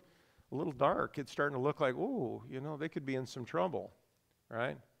starting to look a little dark. It's starting to look like, ooh, you know, they could be in some trouble,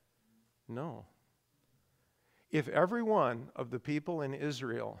 right? No. If every one of the people in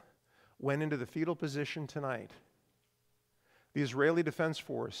Israel went into the fetal position tonight, the Israeli Defense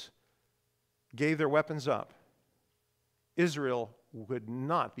Force gave their weapons up, Israel would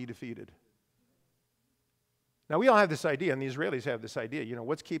not be defeated. Now, we all have this idea, and the Israelis have this idea, you know,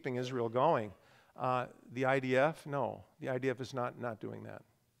 what's keeping Israel going? The IDF? No, the IDF is not doing that.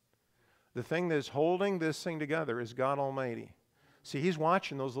 The thing that is holding this thing together is God Almighty. See, He's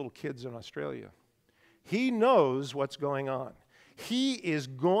watching those little kids in Australia. He knows what's going on. He is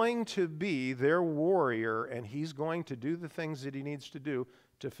going to be their warrior, and He's going to do the things that He needs to do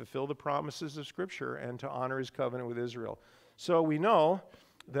to fulfill the promises of Scripture and to honor His covenant with Israel. So we know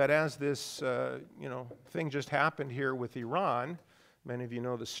that as this thing just happened here with Iran, many of you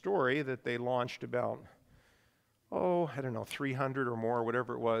know the story that they launched about, 300 or more,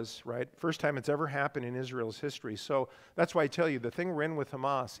 whatever it was, right? First time it's ever happened in Israel's history. So that's why I tell you, the thing we're in with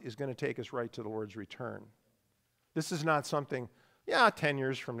Hamas is going to take us right to the Lord's return. This is not something, 10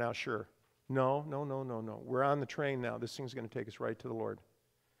 years from now, sure. No. We're on the train now. This thing's going to take us right to the Lord.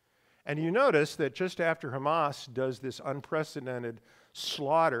 And you notice that just after Hamas does this unprecedented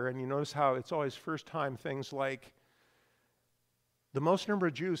slaughter, and you notice how it's always first time things like the most number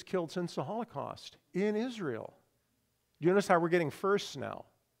of Jews killed since the Holocaust in Israel. You notice how we're getting firsts now.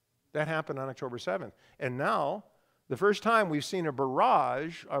 That happened on October 7th. And now, the first time we've seen a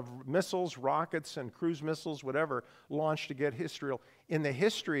barrage of missiles, rockets, and cruise missiles, whatever, launched to get Israel in the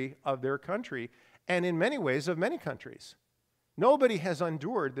history of their country, and in many ways of many countries. Nobody has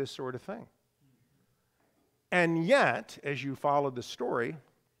endured this sort of thing. And yet, as you follow the story,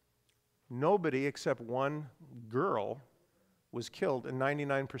 nobody except one girl was killed, and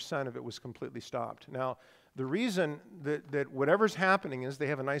 99% of it was completely stopped. Now, the reason that whatever's happening is they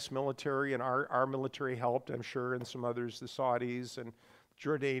have a nice military, and our military helped, I'm sure, and some others, the Saudis and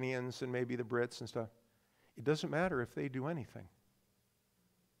Jordanians and maybe the Brits and stuff. It doesn't matter if they do anything.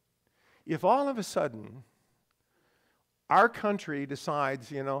 If all of a sudden our country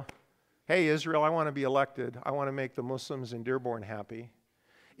decides, hey, Israel, I want to be elected. I want to make the Muslims in Dearborn happy.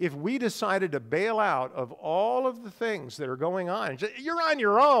 If we decided to bail out of all of the things that are going on, you're on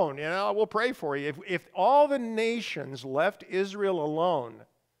your own, we'll pray for you. If all the nations left Israel alone,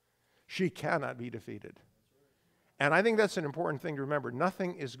 she cannot be defeated. And I think that's an important thing to remember.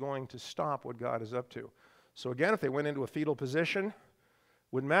 Nothing is going to stop what God is up to. So again, if they went into a fetal position,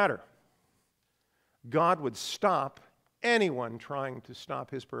 wouldn't matter. God would stop anyone trying to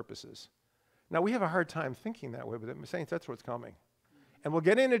stop his purposes. Now, we have a hard time thinking that way, but saints, that's what's coming. And we'll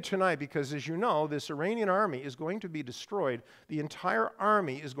get into it tonight because, as you know, this Iranian army is going to be destroyed. The entire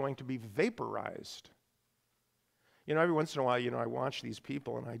army is going to be vaporized. You know, every once in a while, I watch these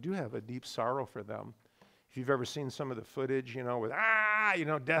people, and I do have a deep sorrow for them. If you've ever seen some of the footage, with,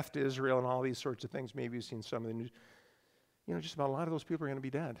 death to Israel and all these sorts of things, maybe you've seen some of the news. Just about a lot of those people are going to be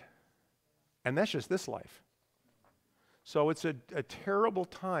dead. And that's just this life. So it's a terrible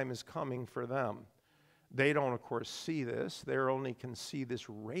time is coming for them. They don't, of course, see this. They only can see this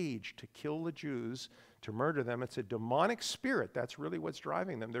rage to kill the Jews, to murder them. It's a demonic spirit. That's really what's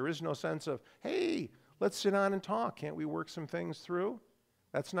driving them. There is no sense of, hey, let's sit down and talk. Can't we work some things through?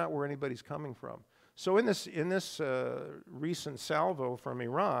 That's not where anybody's coming from. So in this recent salvo from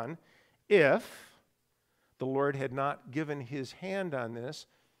Iran, if the Lord had not given his hand on this,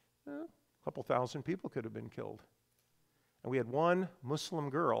 a couple thousand people could have been killed. And we had one Muslim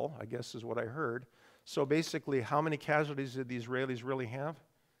girl, I guess is what I heard. So basically, how many casualties did the Israelis really have?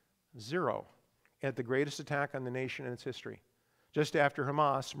 0. At the greatest attack on the nation in its history. Just after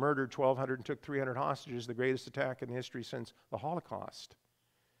Hamas murdered 1,200 and took 300 hostages, the greatest attack in history since the Holocaust.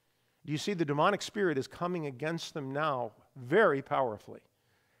 Do you see the demonic spirit is coming against them now very powerfully?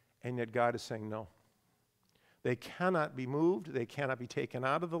 And yet God is saying no. They cannot be moved. They cannot be taken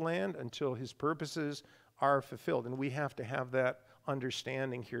out of the land until his purposes are fulfilled. And we have to have that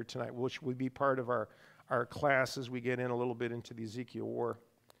understanding here tonight, which will be part of our class as we get in a little bit into the Ezekiel war.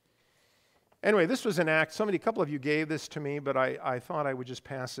 Anyway, this was an act. A couple of you gave this to me, but I thought I would just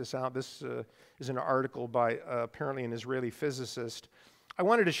pass this out. This is an article by apparently an Israeli physicist. I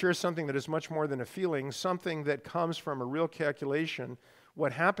wanted to share something that is much more than a feeling, something that comes from a real calculation.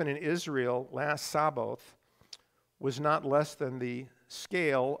 What happened in Israel last Sabbath was not less than the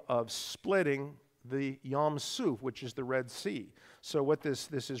scale of splitting the Yam Suf, which is the Red Sea. So what this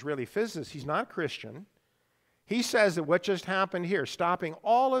Israeli physicist, he's not Christian. He says that what just happened here, stopping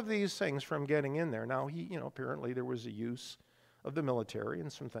all of these things from getting in there. Now, apparently there was a use of the military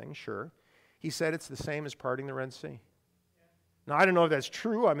and some things, sure. He said it's the same as parting the Red Sea. Now, I don't know if that's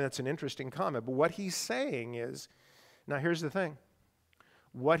true. I mean, that's an interesting comment. But what he's saying is, now here's the thing.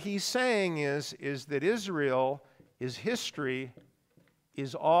 What he's saying is that Israel, his history,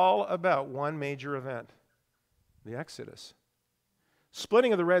 is all about one major event, the Exodus.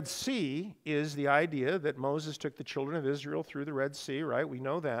 Splitting of the Red Sea is the idea that Moses took the children of Israel through the Red Sea, right? We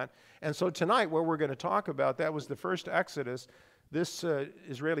know that. And so tonight, what we're going to talk about, that was the first Exodus. This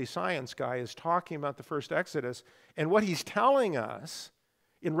Israeli science guy is talking about the first Exodus. And what he's telling us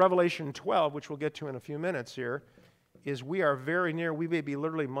in Revelation 12, which we'll get to in a few minutes here, is we are very near, we may be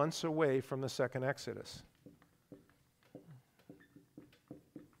literally months away from the second Exodus.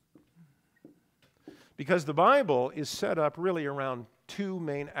 Because the Bible is set up really around two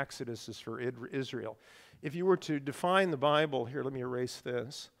main exoduses for Israel. If you were to define the Bible, here, let me erase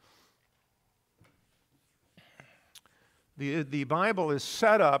this. The Bible is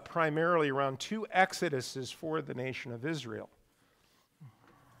set up primarily around two exoduses for the nation of Israel.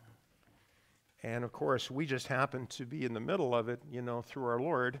 And of course, we just happen to be in the middle of it, through our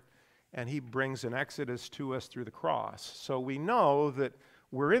Lord, and he brings an exodus to us through the cross. So we know that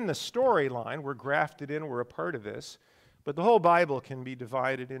we're in the storyline, we're grafted in, we're a part of this, but the whole Bible can be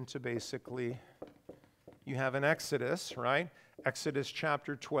divided into basically, you have an Exodus, right? Exodus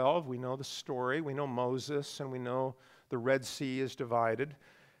chapter 12, we know the story, we know Moses, and we know the Red Sea is divided.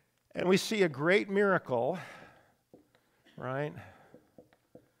 And we see a great miracle, right?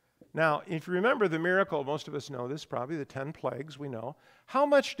 Now, if you remember the miracle, most of us know this, probably the 10 plagues, we know. How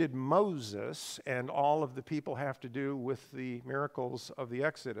much did Moses and all of the people have to do with the miracles of the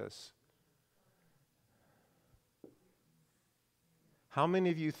Exodus? How many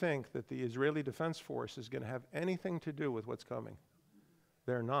of you think that the Israeli Defense Force is going to have anything to do with what's coming?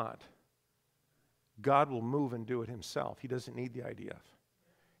 They're not. God will move and do it himself. He doesn't need the IDF.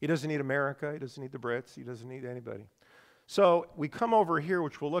 He doesn't need America. He doesn't need the Brits. He doesn't need anybody. So we come over here,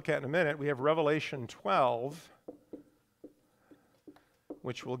 which we'll look at in a minute. We have Revelation 12,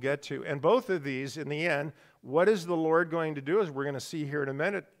 which we'll get to. And both of these, in the end, what is the Lord going to do? As we're going to see here in a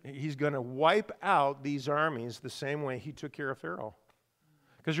minute, he's going to wipe out these armies the same way he took care of Pharaoh.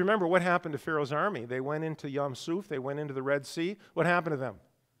 Because remember, what happened to Pharaoh's army? They went into Yam Suf. They went into the Red Sea. What happened to them?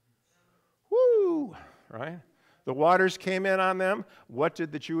 Woo! Right? The waters came in on them. What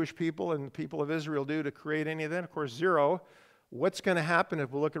did the Jewish people and the people of Israel do to create any of that? Of course, zero. What's going to happen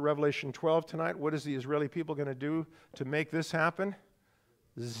if we look at Revelation 12 tonight? What is the Israeli people going to do to make this happen?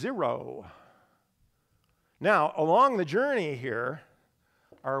 Zero. Now, along the journey here,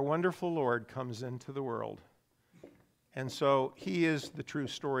 our wonderful Lord comes into the world. And so he is the true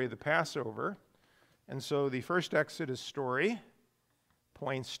story of the Passover. And so the first Exodus story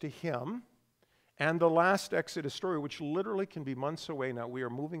points to him. And the last Exodus story, which literally can be months away now. We are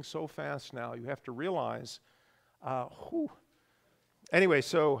moving so fast now. You have to realize, Anyway,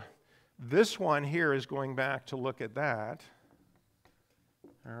 so this one here is going back to look at that.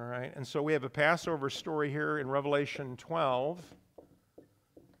 All right, and so we have a Passover story here in Revelation 12.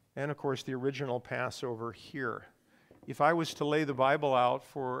 And of course, the original Passover here. If I was to lay the Bible out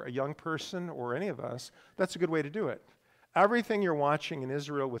for a young person or any of us, that's a good way to do it. Everything you're watching in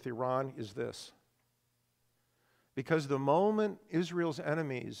Israel with Iran is this. Because the moment Israel's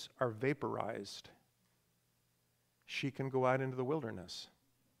enemies are vaporized, she can go out into the wilderness.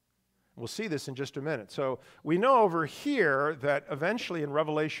 We'll see this in just a minute. So we know over here that eventually in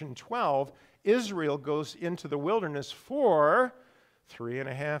Revelation 12, Israel goes into the wilderness for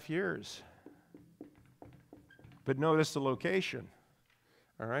 3.5 years. But notice the location.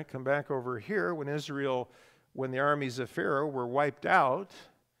 All right, come back over here. When the armies of Pharaoh were wiped out,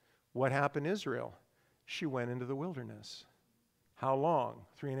 what happened to Israel? She went into the wilderness. How long?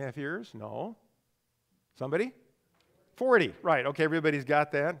 3.5 years? No. Somebody? 40. Right. Okay, everybody's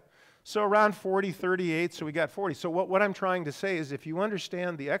got that. So around 40, 38, so we got 40. So what I'm trying to say is if you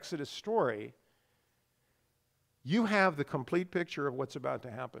understand the Exodus story, you have the complete picture of what's about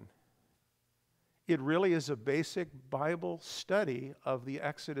to happen. It really is a basic Bible study of the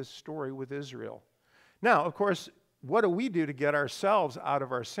Exodus story with Israel. Now, of course, what do we do to get ourselves out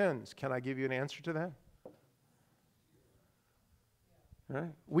of our sins? Can I give you an answer to that?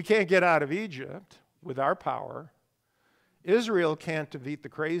 Right? We can't get out of Egypt with our power. Israel can't defeat the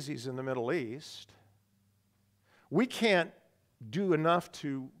crazies in the Middle East. We can't do enough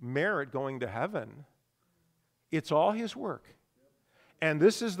to merit going to heaven. It's all his work. And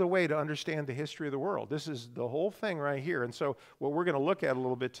this is the way to understand the history of the world. This is the whole thing right here. And so what we're going to look at a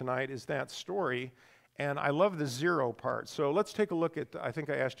little bit tonight is that story. And I love the zero part. So let's take a look at, I think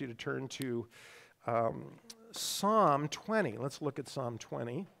I asked you to turn to Psalm 20. Let's look at Psalm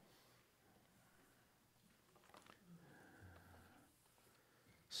 20.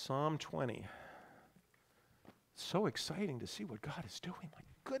 Psalm 20. It's so exciting to see what God is doing. My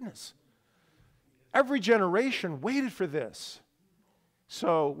goodness. Every generation waited for this.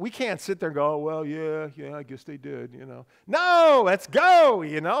 So we can't sit there and go, oh, well, yeah, I guess they did, No, let's go,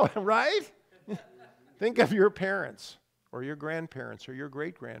 right? Think of your parents or your grandparents or your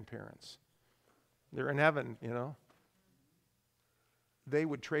great-grandparents. They're in heaven, They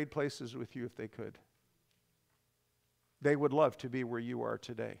would trade places with you if they could. They would love to be where you are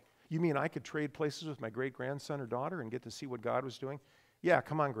today. You mean I could trade places with my great-grandson or daughter and get to see what God was doing? Yeah,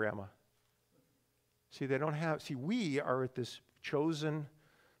 come on, Grandma. See, we are at this chosen,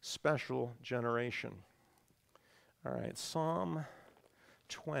 special generation. All right, Psalm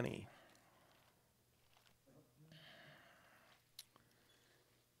 20.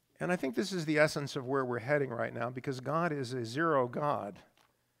 And I think this is the essence of where we're heading right now, because God is a zero God.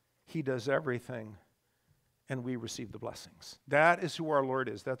 He does everything, and we receive the blessings. That is who our Lord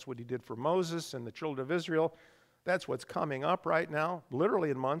is. That's what he did for Moses and the children of Israel. That's what's coming up right now, literally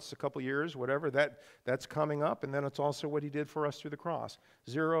in months, a couple years, whatever, that's coming up. And then it's also what he did for us through the cross.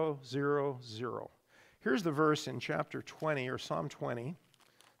 0, 0, 0. Here's the verse in chapter 20, or Psalm 20.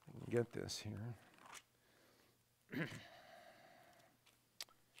 I can get this here.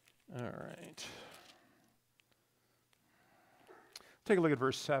 All right. Take a look at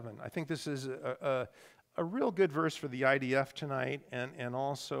verse 7. I think this is a real good verse for the IDF tonight, and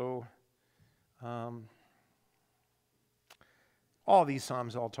also all these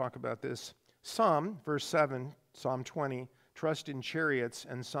Psalms, I'll talk about this. Some, verse 7, Psalm 20, trust in chariots,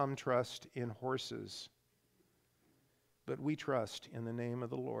 and some trust in horses. But we trust in the name of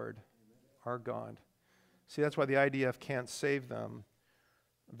the Lord, our God. See, that's why the IDF can't save them.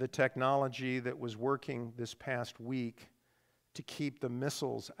 The technology that was working this past week to keep the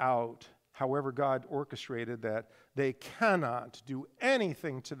missiles out, however God orchestrated that, they cannot do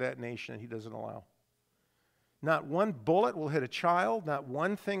anything to that nation he doesn't allow. Not one bullet will hit a child. Not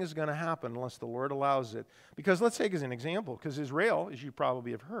one thing is going to happen unless the Lord allows it. Because let's take as an example, because Israel, as you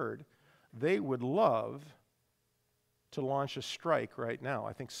probably have heard, they would love to launch a strike right now.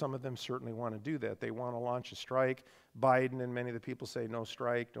 I think some of them certainly want to do that. They want to launch a strike. Biden and many of the people say, no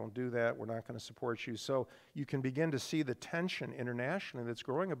strike, don't do that, we're not going to support you. So you can begin to see the tension internationally that's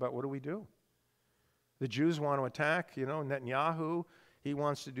growing about what do we do? The Jews want to attack, Netanyahu. He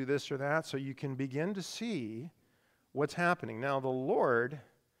wants to do this or that. So you can begin to see what's happening. Now, the Lord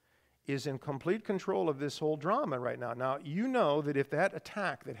is in complete control of this whole drama right now. Now, you know that if that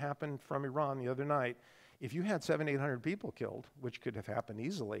attack that happened from Iran the other night, if you had 700-800 people killed, which could have happened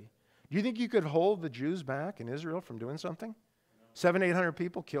easily, do you think you could hold the Jews back in Israel from doing something? 700-800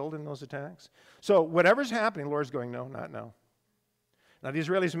 people killed in those attacks. So whatever's happening, the Lord's going, no, not now. Now, the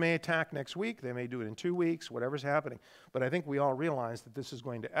Israelis may attack next week. They may do it in 2 weeks, whatever's happening. But I think we all realize that this is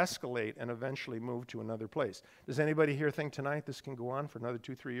going to escalate and eventually move to another place. Does anybody here think tonight this can go on for another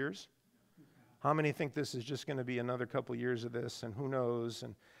 2-3 years? How many think this is just going to be another couple years of this, and who knows,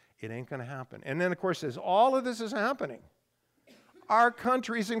 and it ain't going to happen? And then, of course, as all of this is happening, our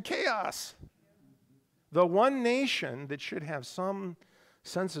country's in chaos. The one nation that should have some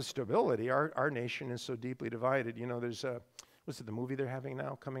sense of stability, our nation is so deeply divided. There's what's it, the movie they're having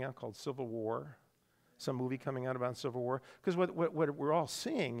now coming out called Civil War? Some movie coming out about Civil War? Because what we're all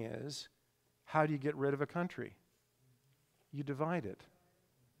seeing is, how do you get rid of a country? You divide it.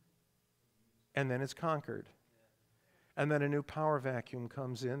 And then it's conquered. And then a new power vacuum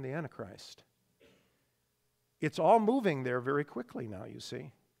comes in, the Antichrist. It's all moving there very quickly now, you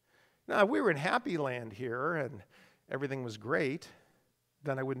see. Now, if we were in happy land here and everything was great,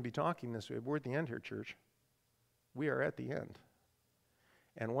 then I wouldn't be talking this way. We're at the end here, church. We are at the end.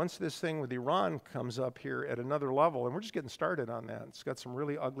 And once this thing with Iran comes up here at another level, and we're just getting started on that, it's got some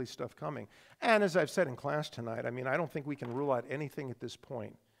really ugly stuff coming. And as I've said in class tonight, I don't think we can rule out anything at this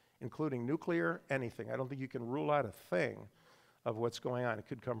point, including nuclear, anything. I don't think you can rule out a thing of what's going on. It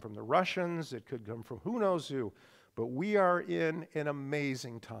could come from the Russians, it could come from who knows who, but we are in an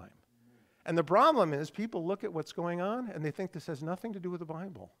amazing time. And the problem is people look at what's going on and they think this has nothing to do with the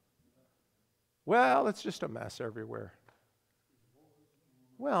Bible. Well, it's just a mess everywhere.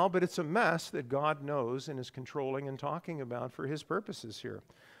 Well, but it's a mess that God knows and is controlling and talking about for his purposes here.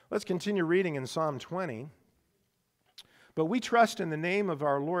 Let's continue reading in Psalm 20. But we trust in the name of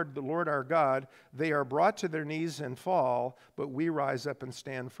our Lord, the Lord our God. They are brought to their knees and fall, but we rise up and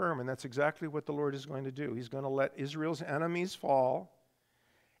stand firm. And that's exactly what the Lord is going to do. He's going to let Israel's enemies fall,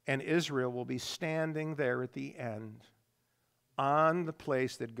 and Israel will be standing there at the end on the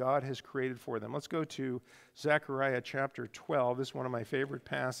place that God has created for them. Let's go to Zechariah chapter 12. This is one of my favorite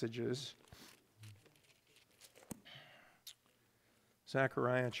passages.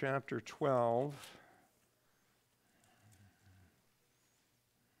 Zechariah chapter 12.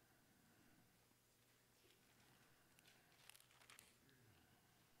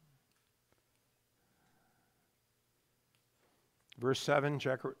 Verse 7,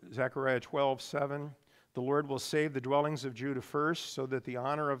 Zechariah 12:7. The Lord will save the dwellings of Judah first, so that the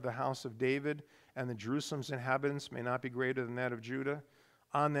honor of the house of David and the Jerusalem's inhabitants may not be greater than that of Judah.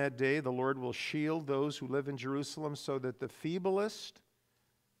 On that day, the Lord will shield those who live in Jerusalem, so that the feeblest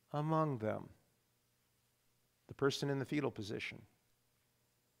among them, the person in the fetal position,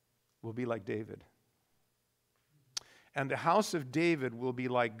 will be like David. And the house of David will be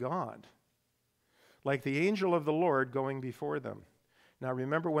like God, like the angel of the Lord going before them. Now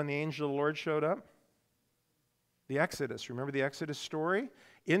remember when the angel of the Lord showed up? The Exodus. Remember the Exodus story?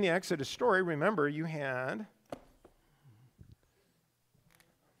 In the Exodus story, remember you had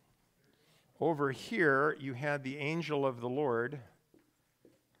over here, you had the angel of the Lord.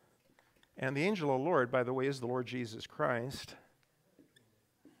 And the angel of the Lord, by the way, is the Lord Jesus Christ.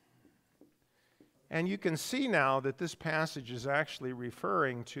 And you can see now that this passage is actually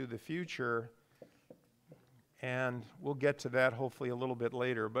referring to the future. And we'll get to that hopefully a little bit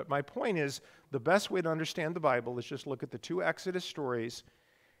later. But my point is, the best way to understand the Bible is just look at the two Exodus stories,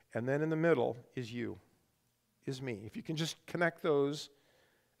 and then in the middle is you, is me. If you can just connect those,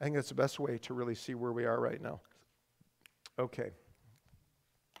 I think that's the best way to really see where we are right now. Okay.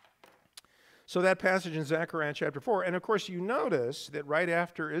 So that passage in Zechariah chapter 4, and of course you notice that right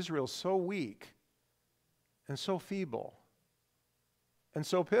after Israel's so weak and so feeble and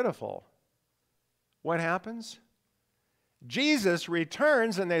so pitiful, what happens? Jesus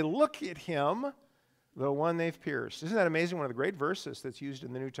returns and they look at him, the one they've pierced. Isn't that amazing? One of the great verses that's used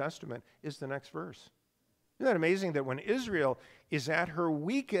in the New Testament is the next verse. Isn't that amazing that when Israel is at her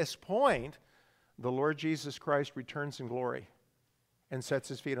weakest point, the Lord Jesus Christ returns in glory and sets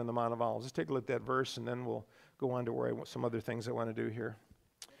his feet on the Mount of Olives? Let's take a look at that verse and then we'll go on to some other things I want to do here.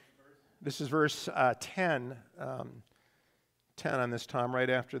 This is verse 10 on this time, right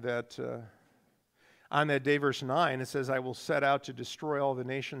after that. On that day, verse 9, it says, I will set out to destroy all the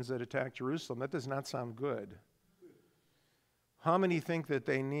nations that attack Jerusalem. That does not sound good. How many think that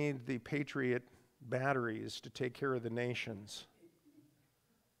they need the Patriot batteries to take care of the nations?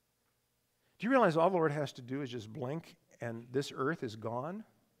 Do you realize all the Lord has to do is just blink and this earth is gone?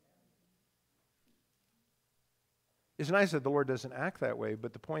 It's nice that the Lord doesn't act that way,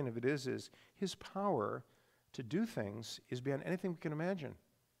 but the point of it is his power to do things is beyond anything we can imagine.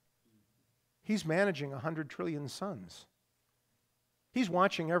 He's managing 100 trillion suns. He's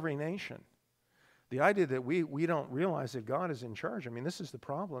watching every nation. The idea that we don't realize that God is in charge, I mean, this is the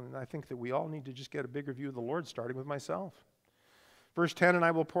problem, and I think that we all need to just get a bigger view of the Lord, starting with myself. Verse 10, and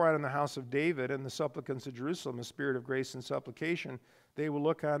I will pour out on the house of David and the supplicants of Jerusalem a spirit of grace and supplication. They will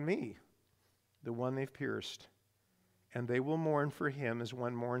look on me, the one they've pierced, and they will mourn for him as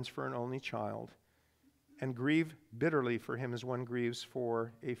one mourns for an only child, and grieve bitterly for him as one grieves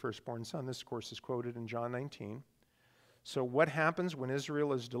for a firstborn son. This, of course, is quoted in John 19. So what happens when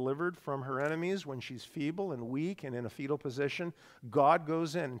Israel is delivered from her enemies, when she's feeble and weak and in a fetal position? God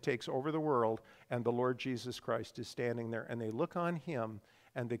goes in and takes over the world, and the Lord Jesus Christ is standing there, and they look on him,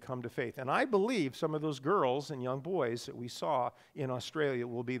 and they come to faith. And I believe some of those girls and young boys that we saw in Australia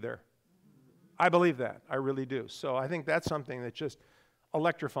will be there. I believe that. I really do. So I think that's something that's just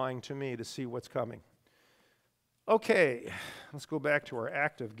electrifying to me to see what's coming. Okay, let's go back to our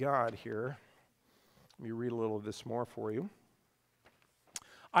act of God here. Let me read a little of this more for you.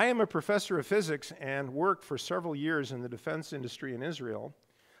 I am a professor of physics and worked for several years in the defense industry in Israel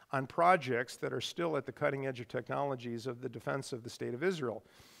on projects that are still at the cutting edge of technologies of the defense of the state of Israel.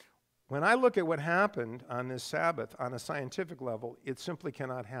 When I look at what happened on this Sabbath on a scientific level, it simply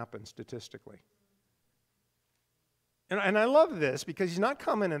cannot happen statistically. And I love this because he's not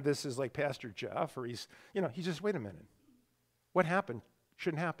coming at this as like Pastor Jeff, or he's just, wait a minute. What happened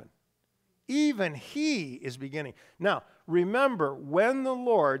shouldn't happen. Even he is beginning. Now, remember, when the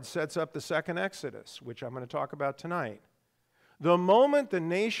Lord sets up the second Exodus, which I'm going to talk about tonight, the moment the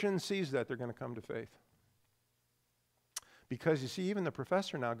nation sees that, they're going to come to faith. Because you see, even the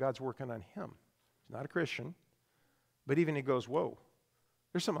professor now, God's working on him. He's not a Christian, but even he goes, whoa,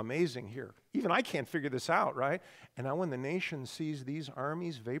 there's something amazing here. Even I can't figure this out, right? And now when the nation sees these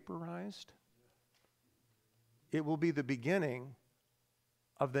armies vaporized, it will be the beginning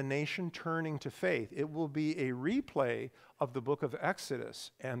of the nation turning to faith. It will be a replay of the book of Exodus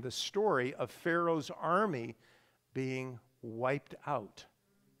and the story of Pharaoh's army being wiped out.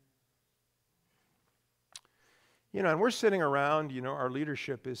 And we're sitting around, our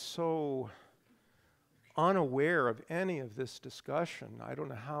leadership is so unaware of any of this discussion. I don't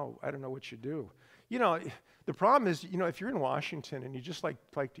know what you do. The problem is, if you're in Washington and you just like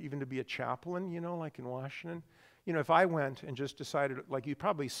even to be a chaplain, like in Washington, if I went and just decided, like you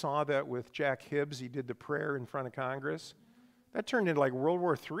probably saw that with Jack Hibbs, he did the prayer in front of Congress. That turned into like World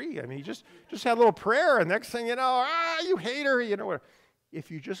War III. I mean, he just had a little prayer, and next thing you know, you hater,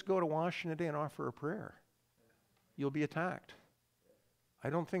 If you just go to Washington today and offer a prayer, you'll be attacked. I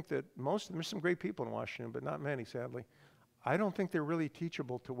don't think that there's some great people in Washington, but not many, sadly. I don't think they're really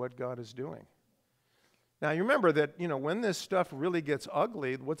teachable to what God is doing. Now, you remember that, when this stuff really gets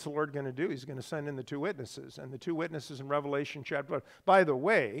ugly, what's the Lord going to do? He's going to send in the two witnesses. And the two witnesses in Revelation chapter 1. By the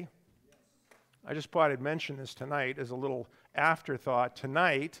way, I just thought I'd mention this tonight as a little afterthought.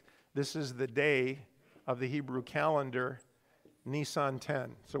 Tonight, this is the day of the Hebrew calendar, Nisan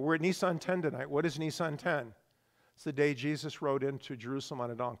 10. So we're at Nisan 10 tonight. What is Nisan 10? It's the day Jesus rode into Jerusalem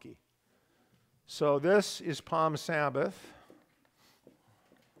on a donkey. So this is Palm Sabbath.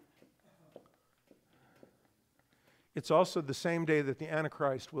 It's also the same day that the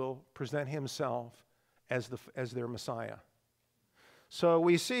Antichrist will present himself as their Messiah. So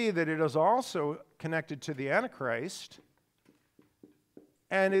we see that it is also connected to the Antichrist,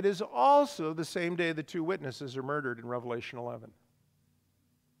 and it is also the same day the two witnesses are murdered in Revelation 11.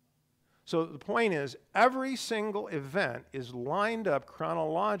 So the point is, every single event is lined up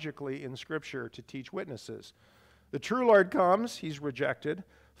chronologically in Scripture to teach witnesses. The true Lord comes, he's rejected.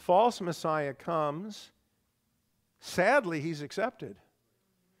 False Messiah comes. Sadly, he's accepted.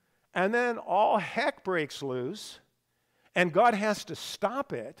 And then all heck breaks loose, and God has to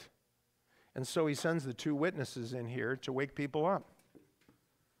stop it. And so he sends the two witnesses in here to wake people up.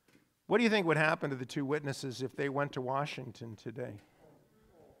 What do you think would happen to the two witnesses if they went to Washington today?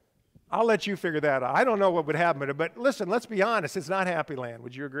 I'll let you figure that out. I don't know what would happen, but listen, let's be honest. It's not Happy Land.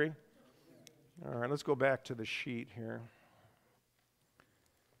 Would you agree? All right, let's go back to the sheet here.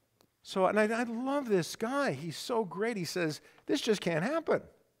 So, and I love this guy. He's so great. He says, this just can't happen.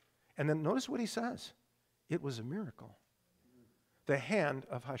 And then notice what he says. It was a miracle. The hand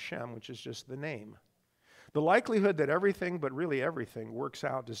of Hashem, which is just the name. The likelihood that everything, but really everything, works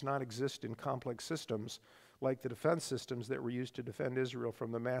out does not exist in complex systems like the defense systems that were used to defend Israel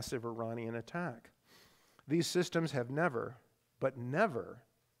from the massive Iranian attack. These systems have never, but never,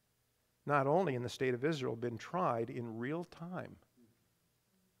 not only in the state of Israel, been tried in real time.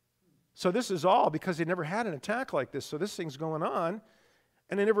 So this is all because they never had an attack like this. So this thing's going on,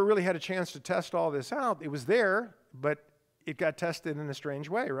 and they never really had a chance to test all this out. It was there, but it got tested in a strange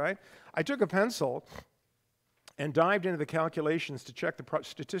way, right? I took a pencil and dived into the calculations to check the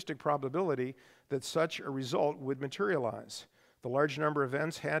statistic probability that such a result would materialize. The large number of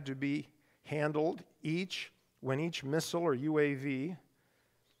events had to be handled when each missile or UAV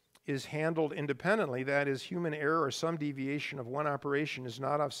is handled independently, that is, human error or some deviation of one operation is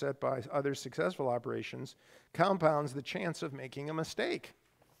not offset by other successful operations, compounds the chance of making a mistake.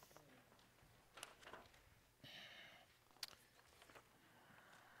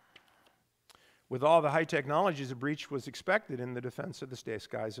 With all the high technologies, a breach was expected in the defense of the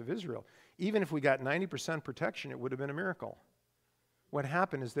skies of Israel. Even if we got 90% protection, it would have been a miracle. What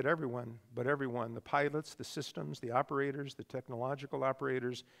happened is that everyone, the pilots, the systems, the operators, the technological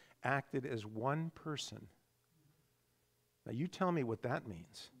operators, acted as one person. Now you tell me what that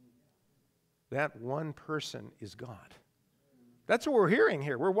means. That one person is God. That's what we're hearing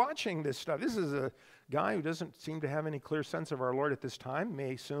here. We're watching this stuff. This is a guy who doesn't seem to have any clear sense of our Lord at this time,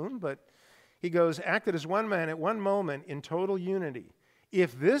 may soon, but he goes, acted as one man at one moment in total unity.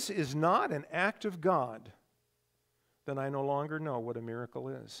 If this is not an act of God, then I no longer know what a miracle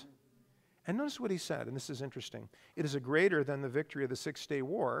is. And notice what he said, and this is interesting. It is a greater than the victory of the Six-Day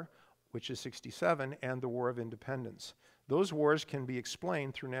War, which is 67, and the War of Independence. Those wars can be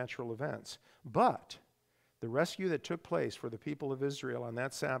explained through natural events. But the rescue that took place for the people of Israel on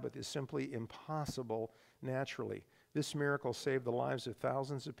that Sabbath is simply impossible naturally. This miracle saved the lives of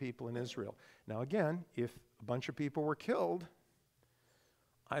thousands of people in Israel. Now again, if a bunch of people were killed,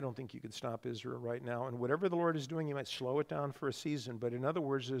 I don't think you could stop Israel right now. And whatever the Lord is doing, He might slow it down for a season. But in other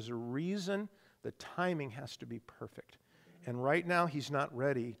words, there's a reason the timing has to be perfect. And right now, He's not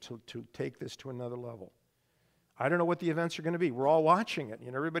ready to take this to another level. I don't know what the events are going to be. We're all watching it.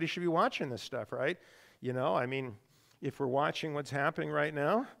 You know, everybody should be watching this stuff, right? You know, I mean, if we're watching what's happening right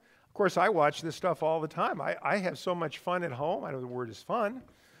now, of course, I watch this stuff all the time. I have so much fun at home. I know the word is fun.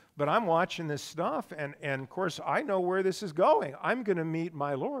 But I'm watching this stuff, and of course, I know where this is going. I'm going to meet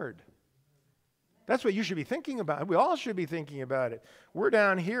my Lord. That's what you should be thinking about. We all should be thinking about it. We're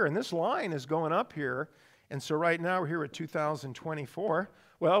down here, and this line is going up here. And so right now, we're here at 2024.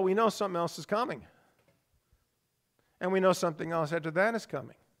 Well, we know something else is coming. And we know something else after that is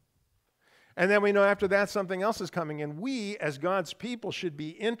coming. And then we know after that something else is coming. And we, as God's people, should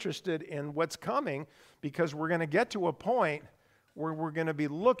be interested in what's coming, because we're going to get to a point where we're going to be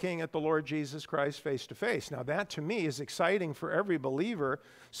looking at the Lord Jesus Christ face to face. Now that to me is exciting for every believer.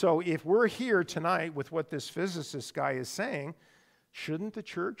 So if we're here tonight with what this physicist guy is saying, shouldn't the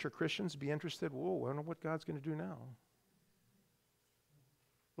church or Christians be interested? Whoa, I don't know what God's going to do now.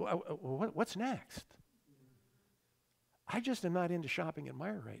 What's next? I just am not into shopping at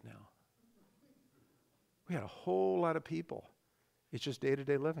Meijer right now. We had a whole lot of people. It's just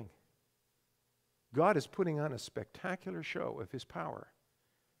day-to-day living. God is putting on a spectacular show of His power.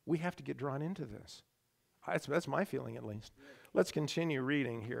 We have to get drawn into this. That's my feeling, at least. Let's continue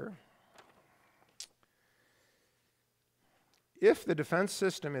reading here. If the defense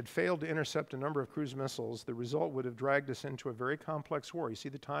system had failed to intercept a number of cruise missiles, the result would have dragged us into a very complex war. You see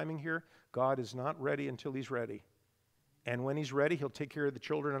the timing here? God is not ready until He's ready. And when He's ready, He'll take care of the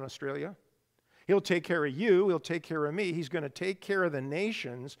children in Australia. He'll take care of you. He'll take care of me. He's going to take care of the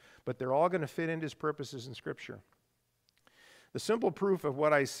nations, but they're all going to fit into His purposes in Scripture. The simple proof of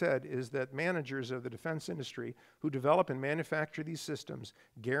what I said is that managers of the defense industry who develop and manufacture these systems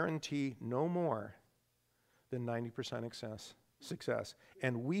guarantee no more than 90% success.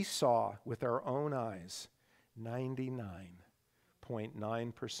 And we saw with our own eyes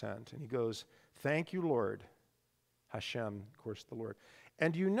 99.9%. And he goes, thank you, Lord. Hashem, of course, the Lord.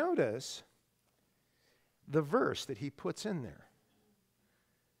 And you notice the verse that he puts in there.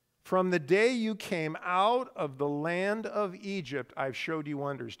 From the day you came out of the land of Egypt, I've showed you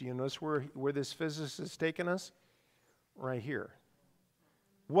wonders. Do you notice where this physicist has taken us? Right here.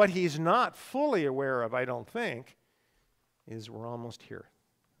 What he's not fully aware of, I don't think, is we're almost here.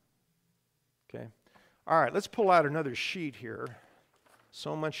 Okay? All right, let's pull out another sheet here.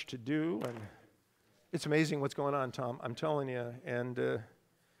 So much to do, and it's amazing what's going on, Tom. I'm telling you, and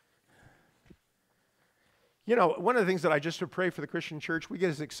you know, one of the things that I just would pray for the Christian church, we get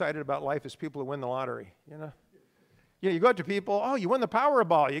as excited about life as people who win the lottery, you know. You go up to people, oh, you won the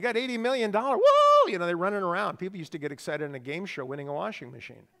Powerball, you got $80 million, woo! You know, they're running around. People used to get excited in a game show winning a washing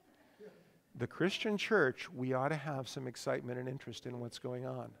machine. The Christian church, we ought to have some excitement and interest in what's going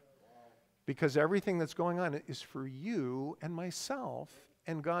on. Because everything that's going on is for you and myself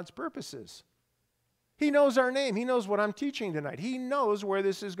and God's purposes. He knows our name. He knows what I'm teaching tonight. He knows where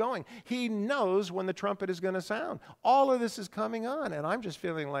this is going. He knows when the trumpet is going to sound. All of this is coming on, and I'm just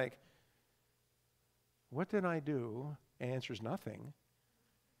feeling like, what did I do? Answers nothing.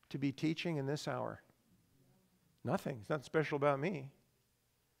 To be teaching in this hour. Nothing. It's not special about me.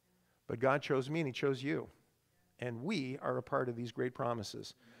 But God chose me and He chose you. And we are a part of these great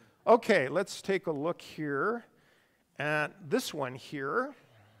promises. Okay, let's take a look here at this one here.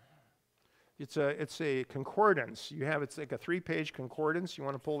 It's a concordance. It's like a 3-page concordance. You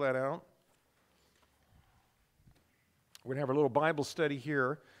want to pull that out? We're going to have a little Bible study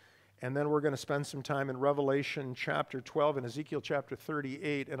here, and then we're going to spend some time in Revelation chapter 12 and Ezekiel chapter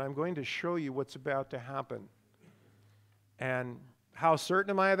 38, and I'm going to show you what's about to happen. And how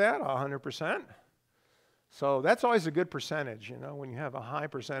certain am I of that? 100%. So that's always a good percentage, when you have a high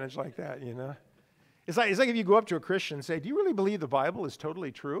percentage like that, It's like if you go up to a Christian and say, do you really believe the Bible is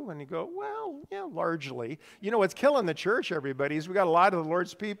totally true? And you go, well, yeah, largely. What's killing the church, everybody, is we got a lot of the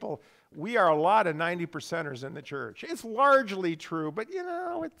Lord's people. We are a lot of 90%ers in the church. It's largely true, but,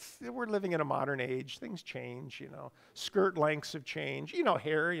 we're living in a modern age. Things change, Skirt lengths have changed,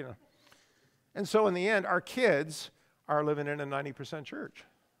 hair, And so in the end, our kids are living in a 90% church.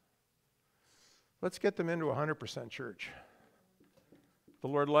 Let's get them into a 100% church. The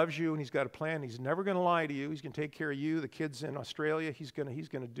Lord loves you, and He's got a plan. He's never going to lie to you. He's going to take care of you. The kids in Australia, He's going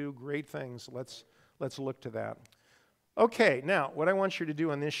to do great things. Let's look to that. Okay, now, what I want you to do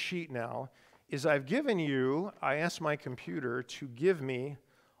on this sheet now is I asked my computer to give me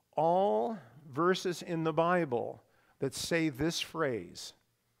all verses in the Bible that say this phrase.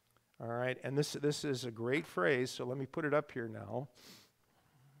 All right, and this is a great phrase, so let me put it up here now.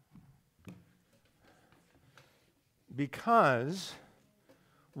 Because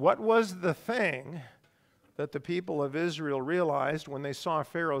what was the thing that the people of Israel realized when they saw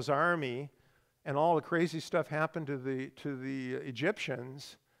Pharaoh's army and all the crazy stuff happened to the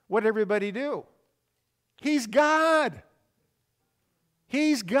Egyptians? What did everybody do? He's God.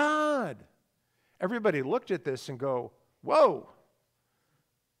 He's God. Everybody looked at this and go, whoa.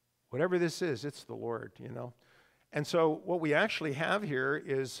 Whatever this is, it's the Lord, And so what we actually have here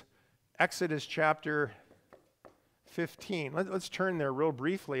is Exodus chapter 15. Let's turn there real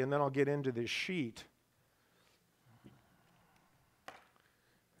briefly, and then I'll get into this sheet.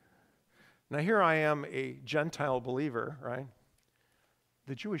 Now here I am, a Gentile believer, right?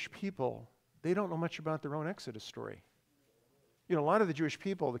 The Jewish people, they don't know much about their own Exodus story. A lot of the Jewish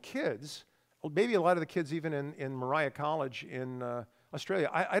people, the kids, maybe a lot of the kids even in Moriah College in Australia,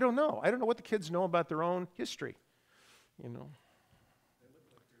 I don't know. I don't know what the kids know about their own history,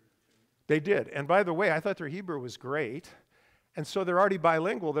 They did. And by the way, I thought their Hebrew was great. And so they're already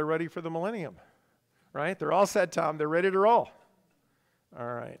bilingual. They're ready for the millennium, right? They're all set, Tom. They're ready to roll.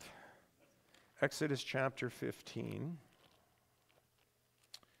 All right. Exodus chapter 15.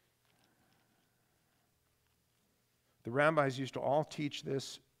 The rabbis used to all teach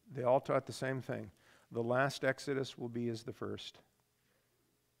this. They all taught the same thing. The last Exodus will be as the first.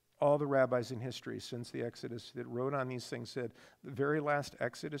 All the rabbis in history since the Exodus that wrote on these things said the very last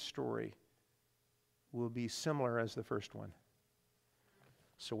Exodus story will be similar as the first one.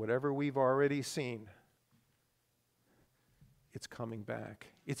 So whatever we've already seen, it's coming back.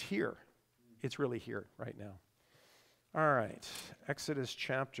 It's here. It's really here right now. All right, Exodus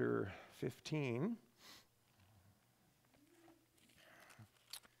chapter 15.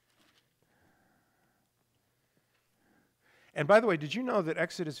 And by the way, did you know that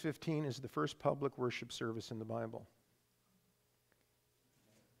Exodus 15 is the first public worship service in the Bible?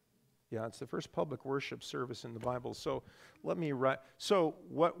 Yeah, it's the first public worship service in the Bible. So let me write. So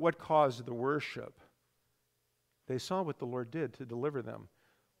what caused the worship? They saw what the Lord did to deliver them.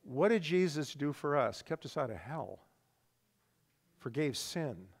 What did Jesus do for us? Kept us out of hell. Forgave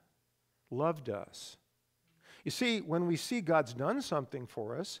sin. Loved us. You see, when we see God's done something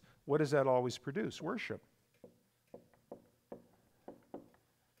for us, what does that always produce? Worship.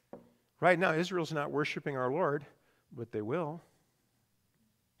 Right now, Israel's not worshiping our Lord, but they will.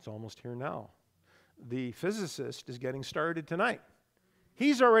 It's almost here now. The physicist is getting started tonight.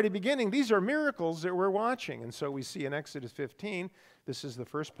 He's already beginning. These are miracles that we're watching. And so we see in Exodus 15, this is the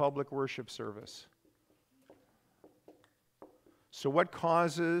first public worship service. So what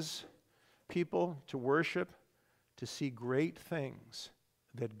causes people to worship? To see great things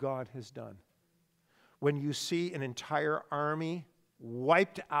that God has done. When you see an entire army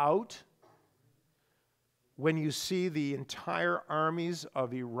wiped out, when you see the entire armies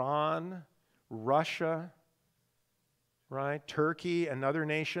of Iran, Russia, right, Turkey and other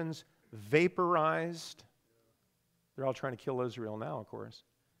nations vaporized, They're all trying to kill Israel now, of course.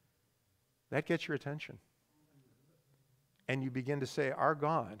 That gets your attention. And you begin to say, our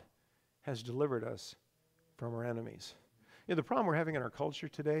God has delivered us from our enemies. You know, the problem we're having in our culture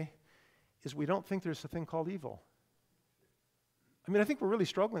today is we don't think there's a thing called evil. I mean, I think we're really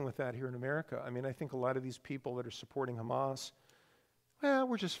struggling with that here in America. I mean, I think a lot of these people that are supporting Hamas, well,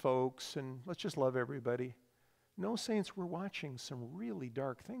 we're just folks and let's just love everybody. No, saints, we're watching some really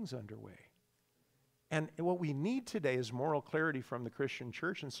dark things underway. And what we need today is moral clarity from the Christian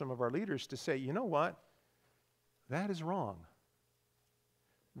church and some of our leaders to say, you know what? That is wrong.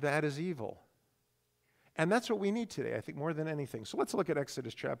 That is evil. And that's what we need today, I think, more than anything. So let's look at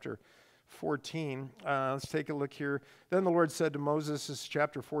Exodus chapter 14. Let's take a look here. Then the Lord said to Moses, this is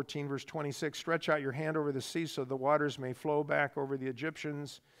chapter 14, verse 26, stretch out your hand over the sea so the waters may flow back over the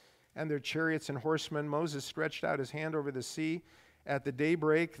Egyptians and their chariots and horsemen. Moses stretched out his hand over the sea. At the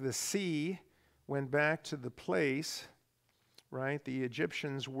daybreak, the sea went back to the place, right? The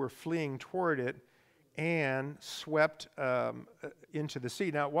Egyptians were fleeing toward it and swept into the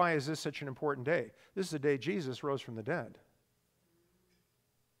sea. Now, why is this such an important day? This is the day Jesus rose from the dead.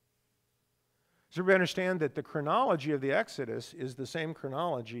 So we understand that the chronology of the Exodus is the same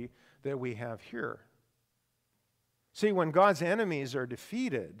chronology that we have here. See, when God's enemies are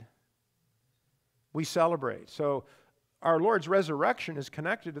defeated, we celebrate. So our Lord's resurrection is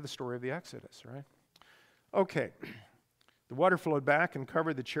connected to the story of the Exodus, right? Okay. The water flowed back and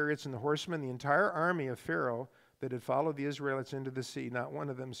covered the chariots and the horsemen, the entire army of Pharaoh that had followed the Israelites into the sea. Not one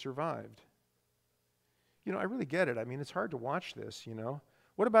of them survived. You know, I really get it. I mean, it's hard to watch this, you know.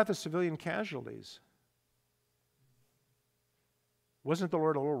 What about the civilian casualties? Wasn't the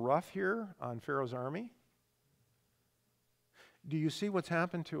Lord a little rough here on Pharaoh's army? Do you see what's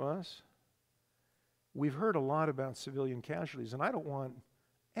happened to us? We've heard a lot about civilian casualties, and I don't want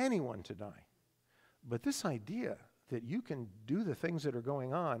anyone to die. But this idea that you can do the things that are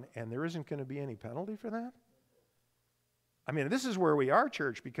going on and there isn't going to be any penalty for that? I mean, this is where we are,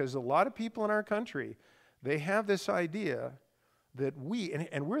 church, because a lot of people in our country, they have this idea that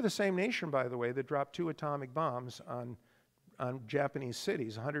and we're the same nation, by the way, that dropped 2 atomic bombs on Japanese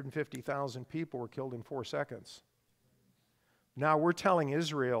cities. 150,000 people were killed in 4 seconds. Now we're telling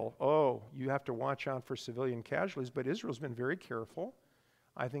Israel, oh, you have to watch out for civilian casualties, but Israel's been very careful,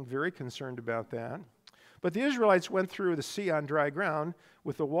 I think very concerned about that. But the Israelites went through the sea on dry ground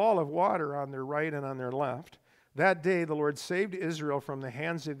with a wall of water on their right and on their left. That day the Lord saved Israel from the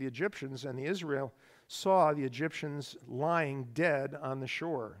hands of the Egyptians, and Israel saw the Egyptians lying dead on the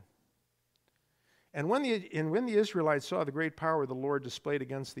shore. And when the Israelites saw the great power the Lord displayed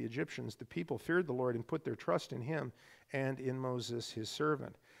against the Egyptians, the people feared the Lord and put their trust in him and in Moses, his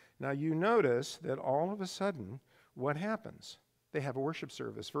servant. Now you notice that all of a sudden, what happens? They have a worship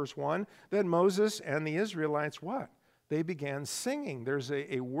service. Verse 1, then Moses and the Israelites, what? They began singing. There's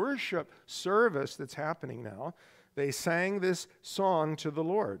a worship service that's happening now. They sang this song to the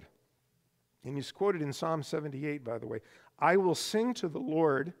Lord. And he's quoted in Psalm 78, by the way. I will sing to the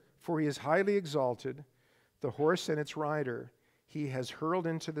Lord, for he is highly exalted. The horse and its rider he has hurled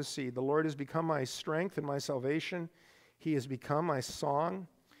into the sea. The Lord has become my strength and my salvation. He has become my song.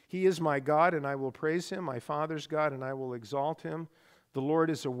 He is my God, and I will praise him, my father's God, and I will exalt him. The Lord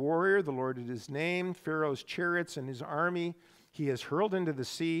is a warrior. The Lord is his name. Pharaoh's chariots and his army he has hurled into the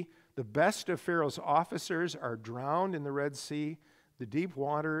sea. The best of Pharaoh's officers are drowned in the Red Sea. The deep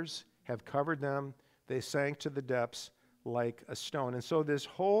waters have covered them. They sank to the depths like a stone. And so this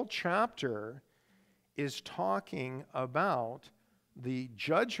whole chapter is talking about the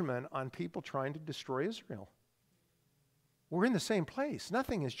judgment on people trying to destroy Israel. We're in the same place.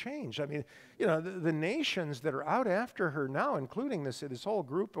 Nothing has changed. I mean, you know, the nations that are out after her now, including this whole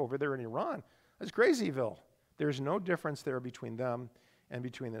group over there in Iran, that's Crazyville. There's no difference there between them and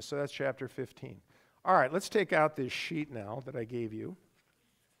between this. So that's chapter 15. All right, let's take out this sheet now that I gave you.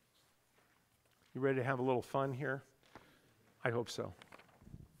 You ready to have a little fun here? I hope so.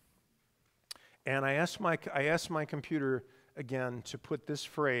 And I asked my computer again to put this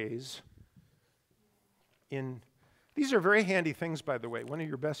phrase in. These are very handy things, by the way. One of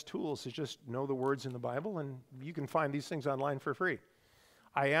your best tools is just know the words in the Bible, and you can find these things online for free.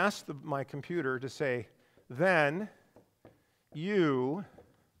 I asked my computer to say, then you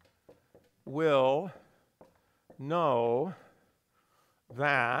will know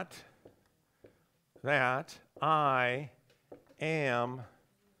that I am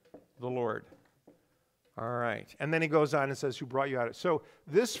the Lord. All right. And then he goes on and says, who brought you out? So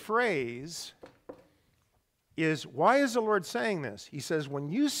this phrase is, why is the Lord saying this? He says, when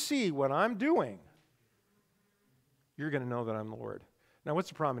you see what I'm doing, you're going to know that I'm the Lord. Now, what's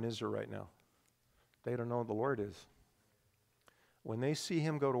the problem in Israel right now? They don't know what the Lord is. when they see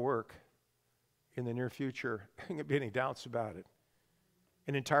him go to work in the near future, there can't be any doubts about it.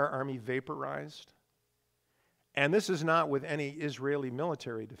 An entire army vaporized. And this is not with any Israeli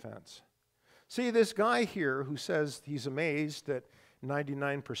military defense. See, this guy here who says he's amazed that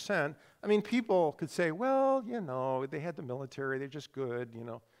 99%, I mean, people could say, well, you know, they had the military, they're just good, you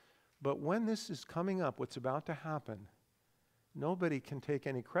know. But when this is coming up, what's about to happen, nobody can take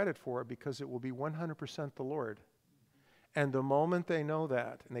any credit for it because it will be 100% the Lord. And the moment they know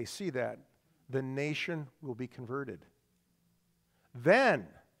that and they see that, the nation will be converted. Then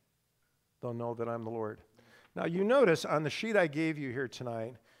they'll know that I'm the Lord. Now you notice on the sheet I gave you here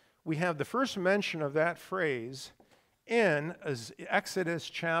tonight, we have the first mention of that phrase in Exodus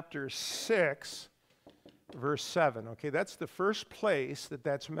chapter 6, verse 7. Okay, that's the first place that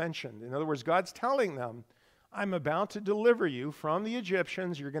that's mentioned. In other words, God's telling them, I'm about to deliver you from the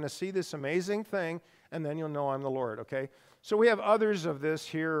Egyptians. You're going to see this amazing thing, and then you'll know I'm the Lord, okay? So we have others of this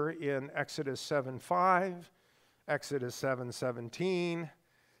here in Exodus 7:5, Exodus 7:17,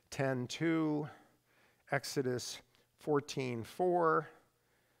 10:2, Exodus 14:4.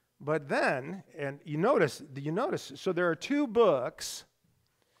 But then, and you notice, so there are two books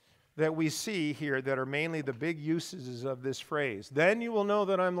that we see here that are mainly the big usages of this phrase. Then you will know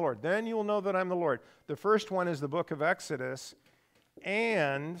that I'm the Lord. Then you will know that I'm the Lord. The first one is the book of Exodus,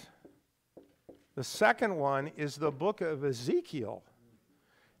 and the second one is the book of Ezekiel.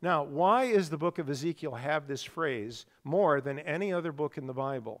 Now, why does the book of Ezekiel have this phrase more than any other book in the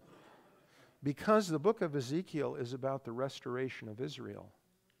Bible? Because the book of Ezekiel is about the restoration of Israel.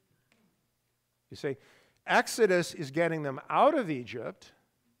 You see, Exodus is getting them out of Egypt,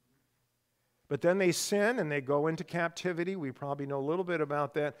 but then they sin and they go into captivity. We probably know a little bit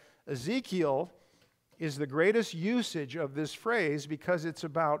about that. Ezekiel is the greatest usage of this phrase because it's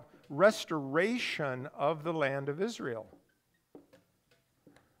about restoration of the land of Israel.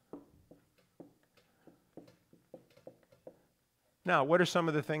 Now, what are some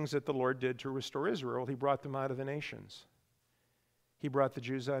of the things that the Lord did to restore Israel? He brought them out of the nations. He brought the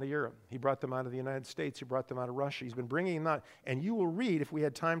Jews out of Europe. He brought them out of the United States. He brought them out of Russia. He's been bringing them out. And you will read, if we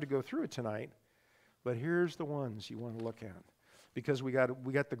had time to go through it tonight, but here's the ones you want to look at. Because we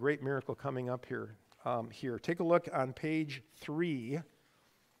got the great miracle coming up here. Take a look on page 3.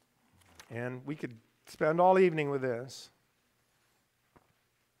 And we could spend all evening with this.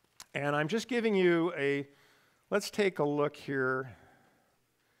 And I'm just giving you let's take a look here.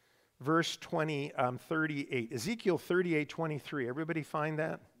 Verse 38. Ezekiel 38:23. Everybody find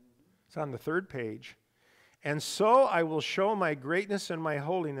that? It's on the third page. And so I will show my greatness and my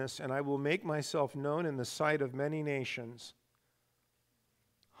holiness, and I will make myself known in the sight of many nations.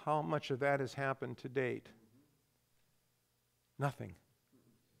 How much of that has happened to date? Nothing.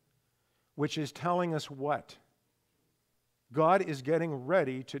 Which is telling us what? God is getting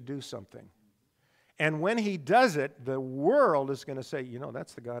ready to do something. And when he does it, the world is going to say, you know,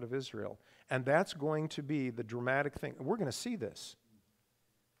 that's the God of Israel. And that's going to be the dramatic thing. We're going to see this.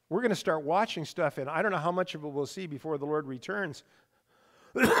 We're going to start watching stuff, and I don't know how much of it we'll see before the Lord returns.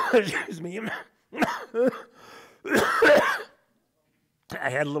 Excuse me. I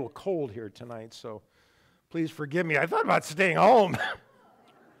had a little cold here tonight, so please forgive me. I thought about staying home.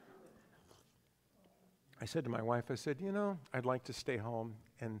 I said to my wife, I said, you know, I'd like to stay home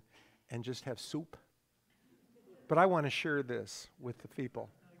and just have soup. But I want to share this with the people.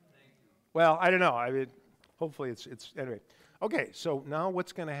 Well, I don't know. I mean, hopefully it's anyway. Okay, so now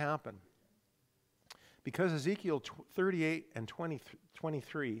what's going to happen? Because Ezekiel 38 and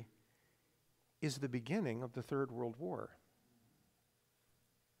 23 is the beginning of the Third World War.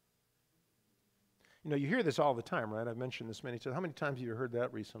 You know, you hear this all the time, right? I've mentioned this many times. How many times have you heard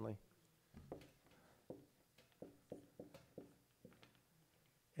that recently?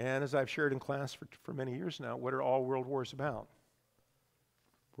 And as I've shared in class for many years now, what are all world wars about?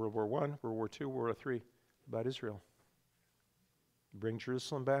 World War I, World War II, World War III, about Israel. Bring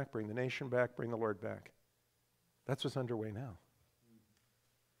Jerusalem back, bring the nation back, bring the Lord back. That's what's underway now.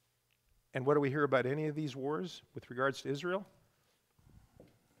 And what do we hear about any of these wars with regards to Israel?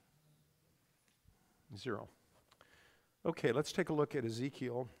 Zero. Okay, let's take a look at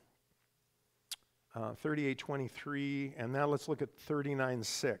Ezekiel 38:23, and now let's look at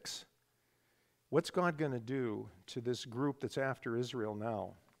 39:6. What's God going to do to this group that's after Israel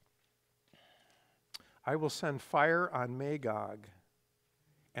now? I will send fire on Magog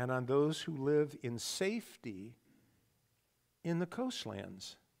and on those who live in safety in the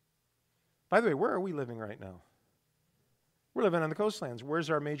coastlands. By the way, where are we living right now? We're living on the coastlands. Where's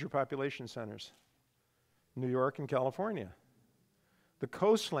our major population centers? New York and California. The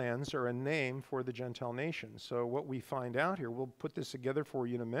coastlands are a name for the Gentile nations. So what we find out here, we'll put this together for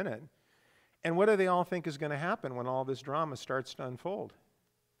you in a minute. And what do they all think is going to happen when all this drama starts to unfold?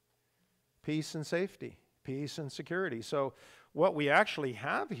 Peace and safety, peace and security. So what we actually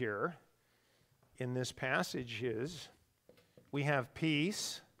have here in this passage is we have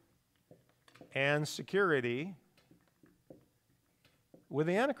peace and security with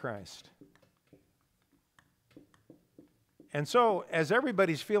the Antichrist. And so, as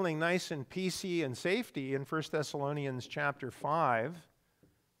everybody's feeling nice and peacey and safety in 1 Thessalonians chapter 5,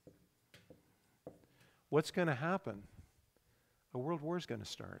 what's going to happen? A world war is going to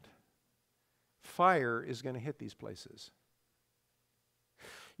start. Fire is going to hit these places.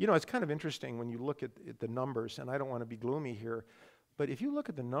 You know, it's kind of interesting when you look at the numbers, and I don't want to be gloomy here, but if you look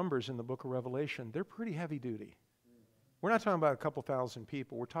at the numbers in the book of Revelation, they're pretty heavy duty. We're not talking about a couple thousand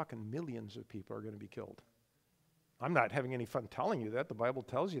people. We're talking millions of people are going to be killed. I'm not having any fun telling you that. The Bible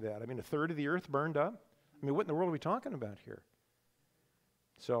tells you that. I mean, a third of the earth burned up. I mean, what in the world are we talking about here?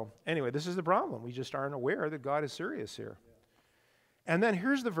 So, anyway, this is the problem. We just aren't aware that God is serious here. And then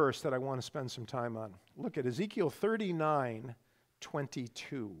here's the verse that I want to spend some time on. Look at Ezekiel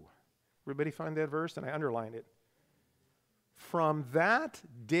 39:22. Everybody find that verse? And I underlined it. From that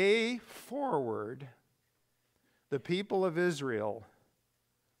day forward, the people of Israel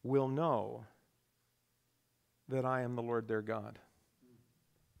will know that I am the Lord their God.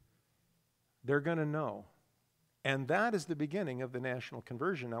 They're going to know. And that is the beginning of the national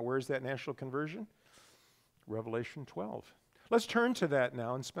conversion. Now, where's that national conversion? Revelation 12. Let's turn to that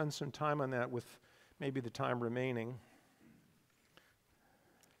now and spend some time on that with maybe the time remaining.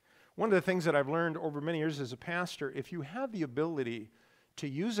 One of the things that I've learned over many years as a pastor, if you have the ability to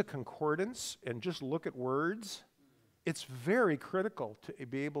use a concordance and just look at words, it's very critical to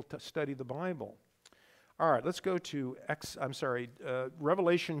be able to study the Bible. All right, let's go to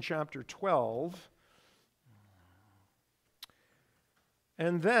Revelation chapter 12.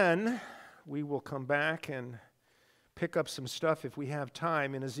 And then we will come back and pick up some stuff if we have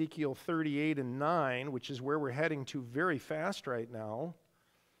time in Ezekiel 38 and 9, which is where we're heading to very fast right now.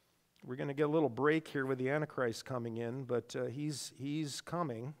 We're going to get a little break here with the Antichrist coming in, but he's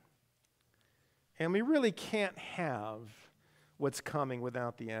coming. And we really can't have what's coming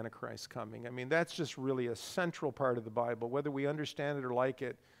without the Antichrist coming. I mean, that's just really a central part of the Bible. Whether we understand it or like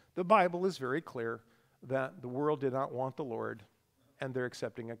it, the Bible is very clear that the world did not want the Lord, and they're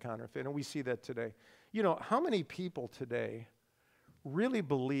accepting a counterfeit. And we see that today. You know, how many people today really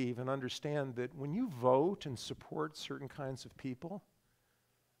believe and understand that when you vote and support certain kinds of people,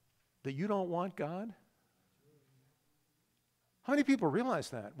 that you don't want God? How many people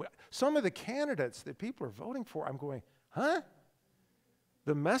realize that? Some of the candidates that people are voting for, I'm going, huh?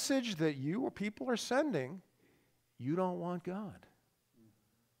 The message that you or people are sending, you don't want God.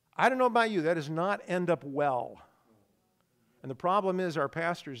 I don't know about you, that does not end up well. And the problem is our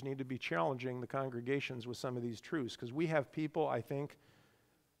pastors need to be challenging the congregations with some of these truths, because we have people, I think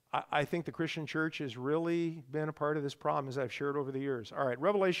the Christian church has really been a part of this problem, as I've shared over the years. All right,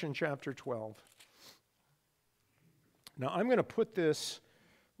 Revelation chapter 12. Now, I'm going to put this,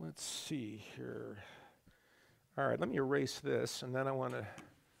 let's see here. All right, let me erase this, and then I want to,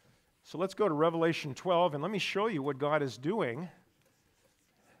 so let's go to Revelation 12, and let me show you what God is doing.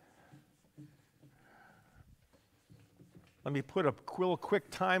 Let me put a quick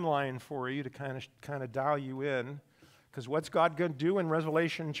timeline for you to kind of dial you in. Because what's God going to do in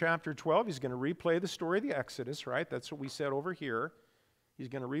Revelation chapter 12? He's going to replay the story of the Exodus, right? That's what we said over here. He's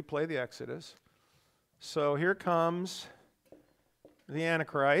going to replay the Exodus. So here comes the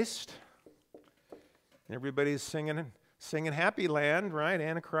Antichrist. Everybody's singing Happy Land, right?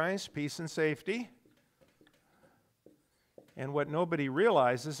 Antichrist, peace and safety. And what nobody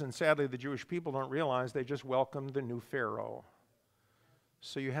realizes, and sadly the Jewish people don't realize, they just welcomed the new Pharaoh.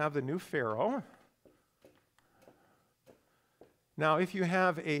 So you have the new Pharaoh. Now, if you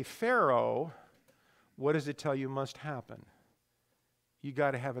have a Pharaoh, what does it tell you must happen? You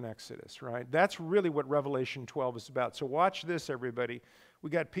got to have an Exodus, right? That's really what Revelation 12 is about. So watch this, everybody. We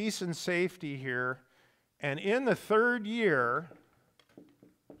got peace and safety here. And in the third year,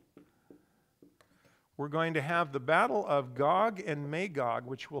 we're going to have the battle of Gog and Magog,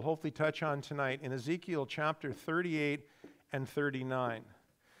 which we'll hopefully touch on tonight in Ezekiel chapter 38 and 39.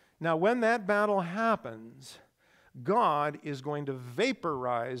 Now, when that battle happens, God is going to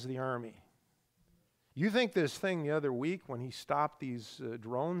vaporize the army. You think this thing the other week when he stopped these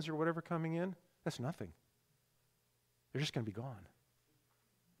drones or whatever coming in? That's nothing. They're just going to be gone.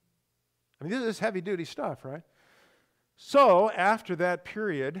 I mean, this is heavy-duty stuff, right? So, after that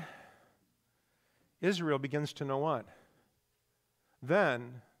period, Israel begins to know what?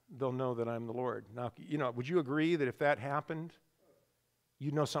 then they'll know that I'm the Lord. Now, would you agree that if that happened,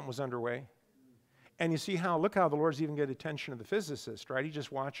 you'd know something was underway? And you see look how the Lord's even get attention of the physicist, right? He's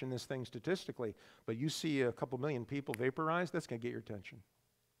just watching this thing statistically. But you see a couple million people vaporized, that's going to get your attention.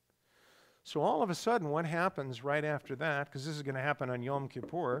 So all of a sudden, what happens right after that, because this is going to happen on Yom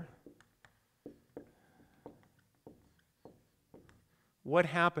Kippur, what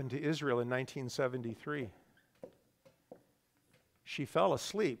happened to Israel in 1973? She fell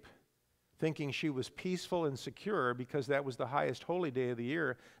asleep thinking she was peaceful and secure because that was the highest holy day of the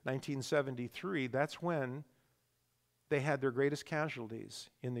year, 1973. That's when they had their greatest casualties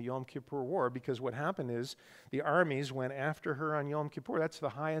in the Yom Kippur War, because what happened is the armies went after her on Yom Kippur. That's the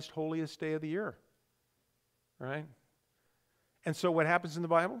highest, holiest day of the year, right? And so what happens in the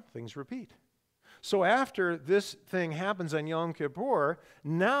Bible? Things repeat. So after this thing happens on Yom Kippur,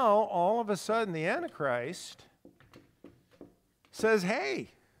 now all of a sudden the Antichrist says,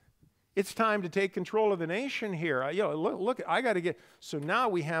 hey, it's time to take control of the nation here. Look, I got to get. So now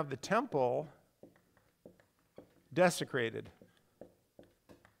we have the temple desecrated.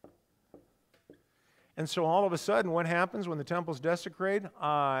 And so all of a sudden, what happens when the temple's desecrated?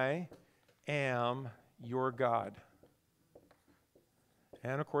 I am your God.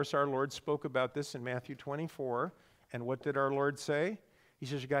 And of course, our Lord spoke about this in Matthew 24. And what did our Lord say? He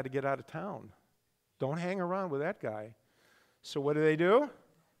says, you got to get out of town. Don't hang around with that guy. So what do?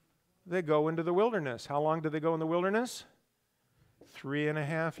 They go into the wilderness. How long do they go in the wilderness?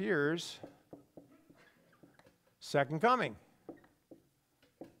 3.5 years. Second coming.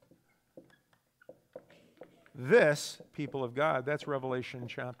 This, people of God, that's Revelation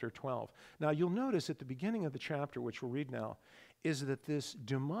chapter 12. Now you'll notice at the beginning of the chapter, which we'll read now, is that this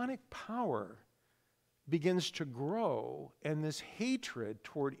demonic power begins to grow and this hatred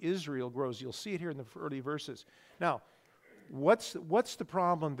toward Israel grows. You'll see it here in the early verses. Now, what's the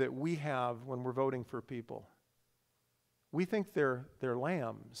problem that we have when we're voting for people? We think they're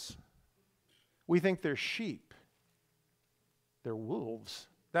lambs. We think they're sheep. They're wolves.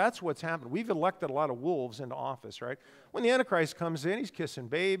 That's what's happened. We've elected a lot of wolves into office, right? When the Antichrist comes in, he's kissing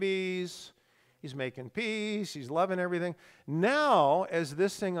babies, he's making peace, he's loving everything. Now, as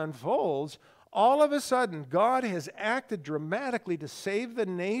this thing unfolds, all of a sudden, God has acted dramatically to save the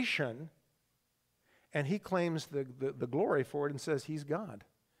nation, and he claims the glory for it and says he's God.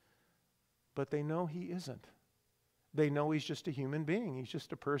 But they know he isn't. They know he's just a human being. He's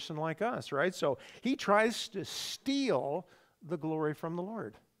just a person like us, right? So he tries to steal the glory from the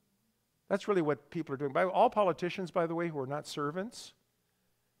Lord. That's really what people are doing. All politicians, by the way, who are not servants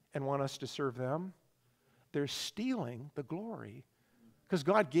and want us to serve them, they're stealing the glory because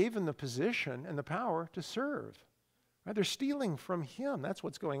God gave them the position and the power to serve. Right? They're stealing from him. That's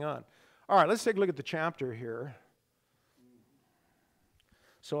what's going on. All right, let's take a look at the chapter here.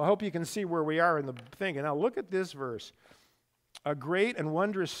 So I hope you can see where we are in the thing. And now look at this verse. A great and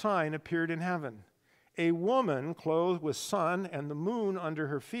wondrous sign appeared in heaven. A woman clothed with sun and the moon under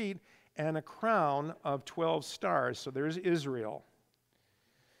her feet and a crown of 12 stars. So there's Israel.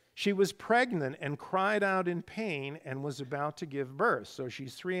 She was pregnant and cried out in pain and was about to give birth. So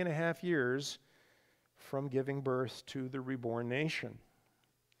she's 3.5 years from giving birth to the reborn nation.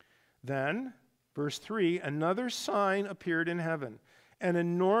 Then, verse 3, another sign appeared in heaven. An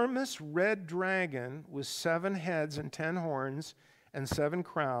enormous red dragon with 7 heads and 10 horns and 7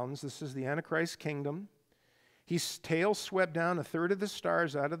 crowns. This is the Antichrist kingdom. His tail swept down 1/3 of the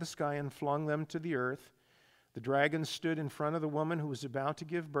stars out of the sky and flung them to the earth. The dragon stood in front of the woman who was about to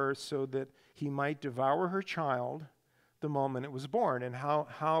give birth so that he might devour her child the moment it was born. And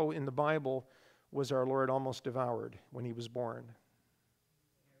how in the Bible was our Lord almost devoured when he was born?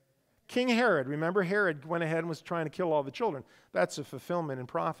 King Herod. Remember, Herod went ahead and was trying to kill all the children. That's a fulfillment in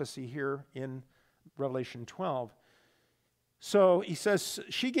prophecy here in Revelation 12. So he says,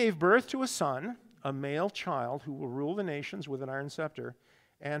 she gave birth to a son, a male child who will rule the nations with an iron scepter,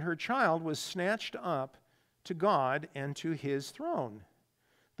 and her child was snatched up to God and to his throne.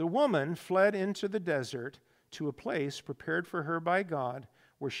 The woman fled into the desert to a place prepared for her by God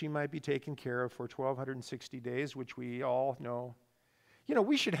where she might be taken care of for 1,260 days, which we all know. You know,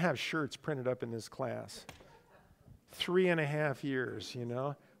 we should have shirts printed up in this class. 3.5 years, you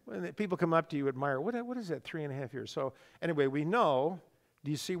know. When people come up to you, admire, what is that, 3.5 years? So anyway, we know.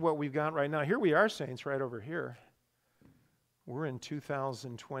 Do you see what we've got right now? Here we are, saints, right over here. We're in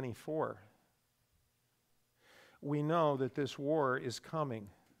 2024. We know that this war is coming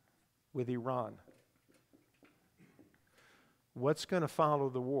with Iran. What's going to follow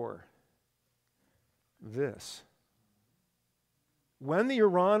the war? This. When the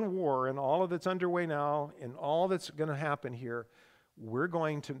Iran war and all of that's underway now and all that's going to happen here, we're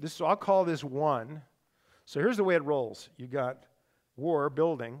going to, this, so I'll call this 1. So here's the way it rolls. You got war,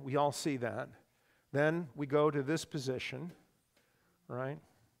 building. We all see that. Then we go to this position, right?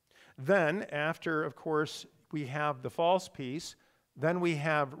 Then after, of course, we have the false peace. Then we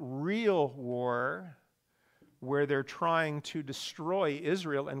have real war where they're trying to destroy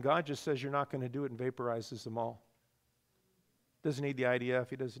Israel, and God just says you're not going to do it and vaporizes them all. Doesn't need the IDF.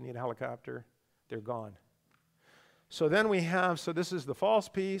 He doesn't need a helicopter. They're gone. So then we have, so this is the false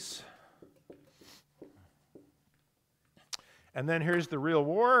peace. And then here's the real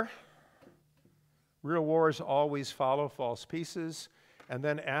war. Real wars always follow false peaces. And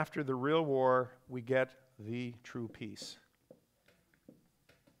then after the real war, we get the true peace.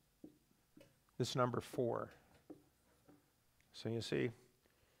 This number 4. So you see,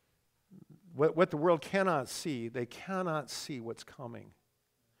 what the world cannot see, they cannot see what's coming.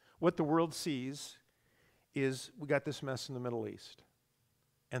 What the world sees is we got this mess in the Middle East.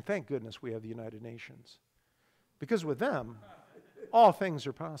 And thank goodness we have the United Nations. Because with them, all things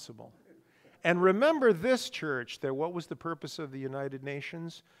are possible. And remember this, church, that what was the purpose of the United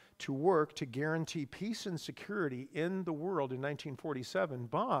Nations? To work to guarantee peace and security in the world in 1947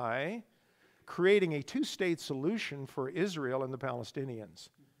 by creating a 2-state solution for Israel and the Palestinians.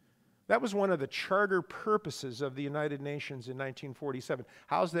 That was one of the charter purposes of the United Nations in 1947.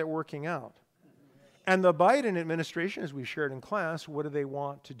 How's that working out? And the Biden administration, as we shared in class, what do they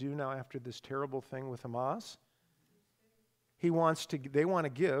want to do now after this terrible thing with Hamas? They want to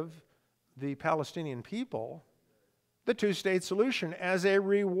give the Palestinian people the 2-state solution as a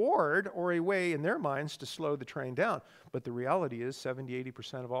reward or a way in their minds to slow the train down. But the reality is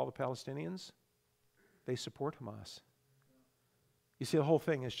 70-80% of all the Palestinians, they support Hamas. You see, the whole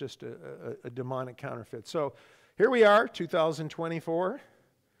thing is just a demonic counterfeit. So here we are, 2024.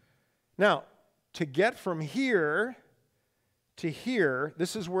 Now, to get from here to here,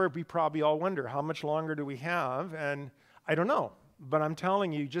 this is where we probably all wonder, how much longer do we have? And I don't know, but I'm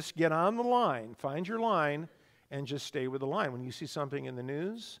telling you, just get on the line, find your line, and just stay with the line. When you see something in the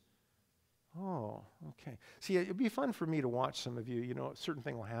news, oh, okay. See, it'd be fun for me to watch some of you, a certain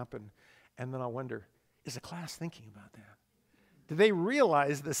thing will happen, and then I'll wonder, is the class thinking about that? Do they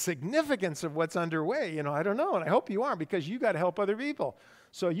realize the significance of what's underway? I don't know, and I hope you are, because you got to help other people.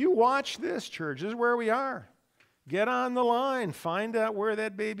 So you watch this, church. This is where we are. Get on the line. Find out where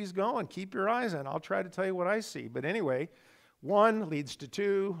that baby's going. Keep your eyes on. I'll try to tell you what I see. But anyway, 1 leads to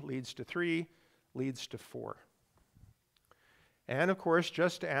 2, leads to 3, leads to 4. And of course,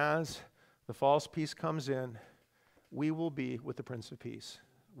 just as the false peace comes in, we will be with the Prince of Peace.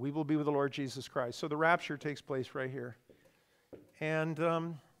 We will be with the Lord Jesus Christ. So the rapture takes place right here. And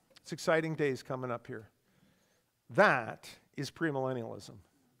it's exciting days coming up here. That is premillennialism.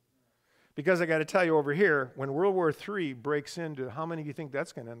 Because I got to tell you over here, when World War III breaks into, how many of you think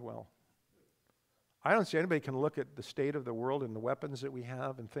that's going to end well? I don't see anybody can look at the state of the world and the weapons that we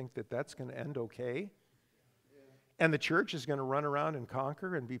have and think that that's going to end okay. And the church is going to run around and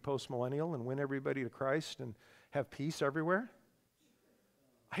conquer and be post-millennial and win everybody to Christ and have peace everywhere.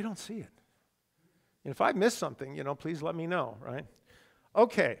 I don't see it. And if I miss something, please let me know, right?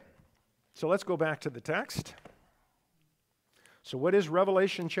 Okay, so let's go back to the text. So what is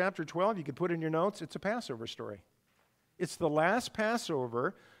Revelation chapter 12? You could put in your notes. It's a Passover story. It's the last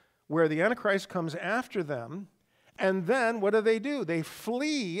Passover where the Antichrist comes after them, and then what do? They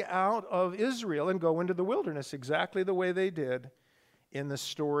flee out of Israel and go into the wilderness, exactly the way they did in the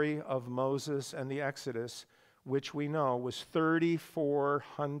story of Moses and the Exodus, which we know was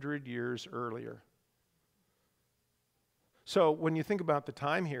 3,400 years earlier. So when you think about the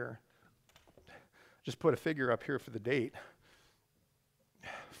time here, just put a figure up here for the date.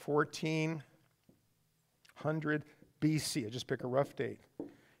 1400 BC. I just pick a rough date.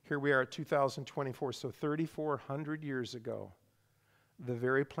 Here we are at 2024, so 3,400 years ago, the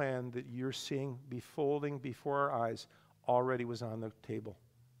very plan that you're seeing be folding before our eyes already was on the table.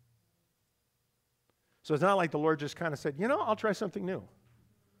 So it's not like the Lord just kind of said, I'll try something new.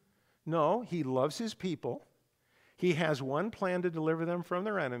 No, he loves his people. He has one plan to deliver them from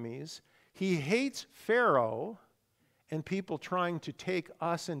their enemies. He hates Pharaoh and people trying to take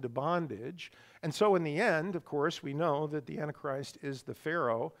us into bondage. And so in the end, of course, we know that the Antichrist is the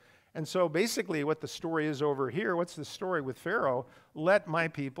Pharaoh. And so basically what the story is over here, what's the story with Pharaoh? Let my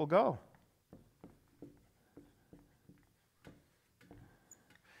people go.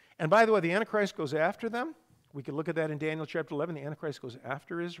 And by the way, the Antichrist goes after them. We could look at that in Daniel chapter 11. The Antichrist goes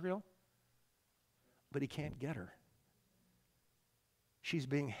after Israel, but he can't get her. She's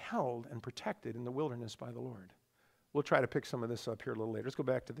being held and protected in the wilderness by the Lord. We'll try to pick some of this up here a little later. Let's go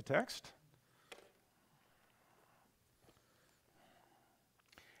back to the text.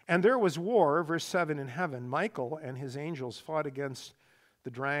 And there was war, verse 7, in heaven. Michael and his angels fought against the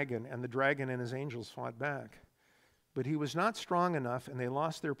dragon, and the dragon and his angels fought back. But he was not strong enough, and they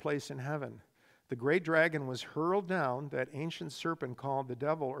lost their place in heaven. The great dragon was hurled down, that ancient serpent called the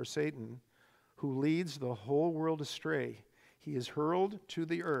devil or Satan, who leads the whole world astray. He is hurled to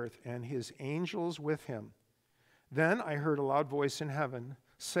the earth, and his angels with him. Then I heard a loud voice in heaven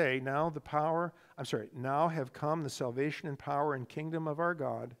say, now have come the salvation and power and kingdom of our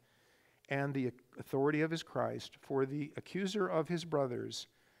God and the authority of his Christ, for the accuser of his brothers,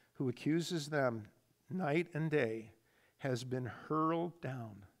 who accuses them night and day, has been hurled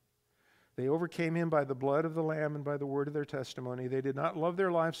down. They overcame him by the blood of the Lamb and by the word of their testimony. They did not love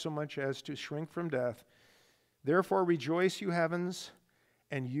their lives so much as to shrink from death. Therefore rejoice, you heavens,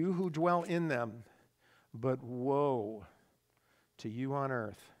 and you who dwell in them. But woe to you on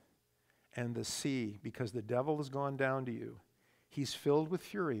earth and the sea, because the devil has gone down to you. He's filled with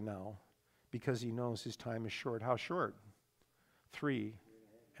fury now, because he knows his time is short. How short?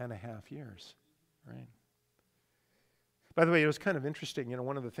 3.5 years, right? By the way, it was kind of interesting.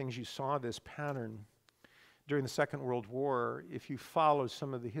 One of the things you saw this pattern during the Second World War, if you follow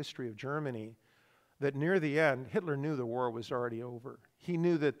some of the history of Germany, that near the end, Hitler knew the war was already over. He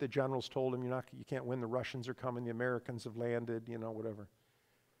knew that the generals told him, you can't win, the Russians are coming, the Americans have landed, whatever.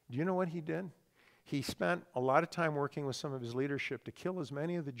 Do you know what he did? He spent a lot of time working with some of his leadership to kill as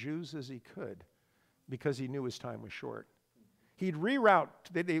many of the Jews as he could, because he knew his time was short. They would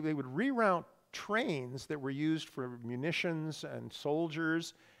reroute trains that were used for munitions and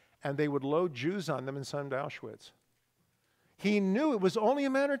soldiers, and they would load Jews on them and send them to Auschwitz. He knew it was only a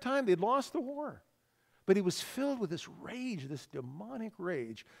matter of time. They'd lost the war. But he was filled with this rage, this demonic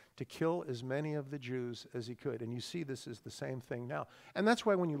rage, to kill as many of the Jews as he could. And you see this is the same thing now. And that's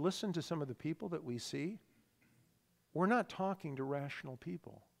why when you listen to some of the people that we see, we're not talking to rational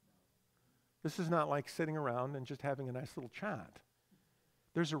people. This is not like sitting around and just having a nice little chat.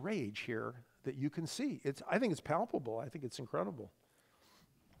 There's a rage here that you can see. I think it's palpable. I think it's incredible.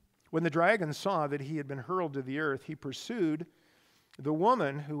 When the dragon saw that he had been hurled to the earth, he pursued the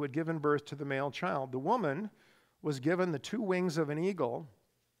woman who had given birth to the male child. The woman was given the 2 wings of an eagle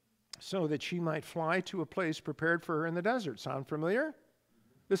so that she might fly to a place prepared for her in the desert. Sound familiar?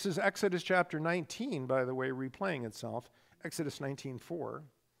 This is Exodus chapter 19, by the way, replaying itself. Exodus 19:4,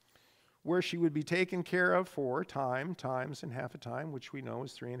 where she would be taken care of for times and half a time, which we know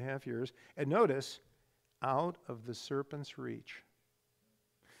is 3.5 years. And notice, out of the serpent's reach.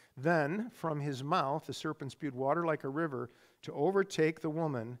 Then from his mouth the serpent spewed water like a river to overtake the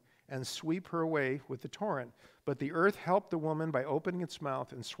woman and sweep her away with the torrent. But the earth helped the woman by opening its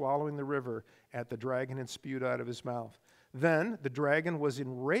mouth and swallowing the river at the dragon had spewed out of his mouth. Then the dragon was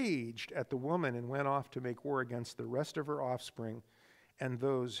enraged at the woman and went off to make war against the rest of her offspring and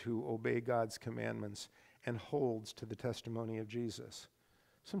those who obey God's commandments and holds to the testimony of Jesus.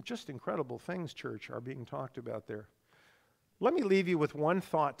 Some just incredible things, church, are being talked about there. Let me leave you with one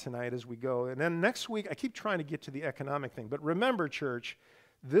thought tonight as we go. And then next week, I keep trying to get to the economic thing. But remember, church,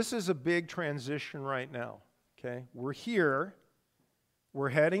 this is a big transition right now, okay? We're here. We're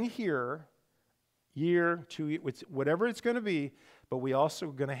heading here, year, 2, whatever it's going to be. But we also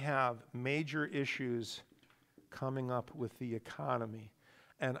are going to have major issues coming up with the economy.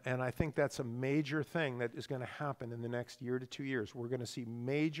 And I think that's a major thing that is going to happen in the next year to 2 years. We're going to see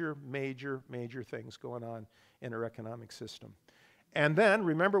major things going on in our economic system. And then,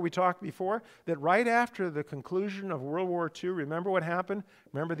 remember we talked before, that right after the conclusion of World War II, remember what happened?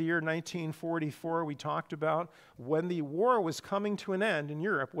 Remember the year 1944 we talked about? When the war was coming to an end in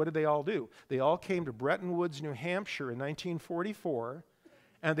Europe, what did they all do? They all came to Bretton Woods, New Hampshire in 1944,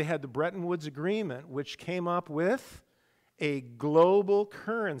 and they had the Bretton Woods Agreement, which came up with a global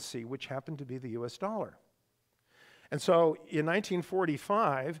currency, which happened to be the US dollar. And so in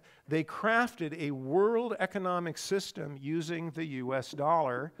 1945, they crafted a world economic system using the US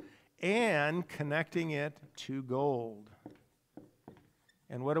dollar and connecting it to gold.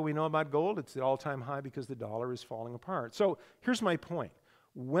 And what do we know about gold? It's the all-time high because the dollar is falling apart. So here's my point.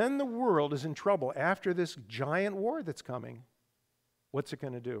 When the world is in trouble after this giant war that's coming, what's it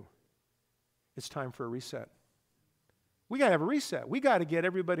going to do? It's time for a reset. We got to have a reset. We got to get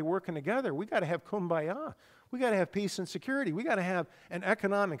everybody working together. We got to have kumbaya. We got to have peace and security. We got to have an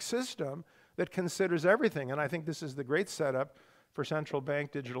economic system that considers everything. And I think this is the great setup for central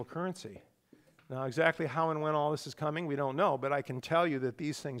bank digital currency. Now, exactly how and when all this is coming, we don't know. But I can tell you that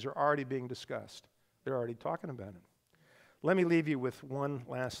these things are already being discussed. They're already talking about it. Let me leave you with one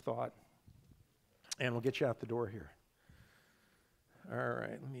last thought, and we'll get you out the door here. All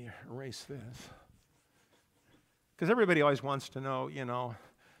right, let me erase this. Because everybody always wants to know,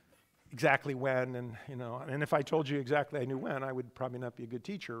 exactly when, and if I told you exactly I knew when, I would probably not be a good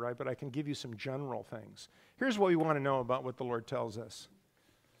teacher, right? But I can give you some general things. Here's what we want to know about what the Lord tells us.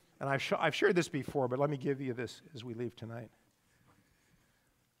 And I've shared this before, but let me give you this as we leave tonight.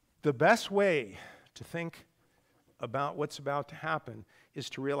 The best way to think about what's about to happen is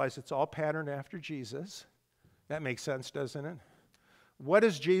to realize it's all patterned after Jesus. That makes sense, doesn't it? What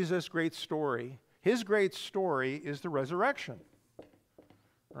is Jesus' great story? His great story is the resurrection.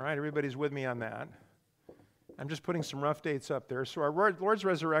 All right, everybody's with me on that. I'm just putting some rough dates up there. So our Lord's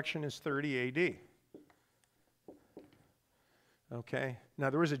resurrection is 30 AD. Okay, now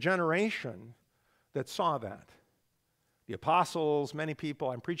there was a generation that saw that. The apostles, many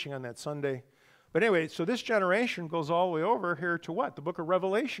people, I'm preaching on that Sunday. But anyway, so this generation goes all the way over here to what? The book of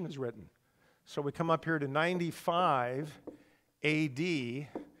Revelation is written. So we come up here to 95 AD,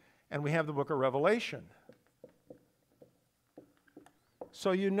 and we have the book of Revelation.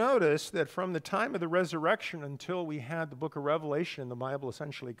 So you notice that from the time of the resurrection until we had the book of Revelation and the Bible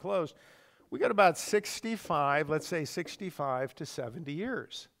essentially closed, we got about 65, let's say 65 to 70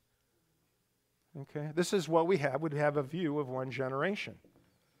 years. Okay, this is what we have. We'd have a view of one generation.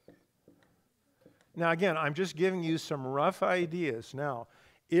 Now again, I'm just giving you some rough ideas. Now,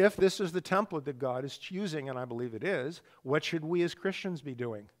 if this is the template that God is using, and I believe it is, what should we as Christians be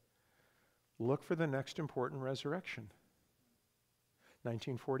doing? Look for the next important resurrection.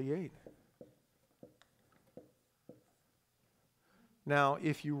 1948. Now,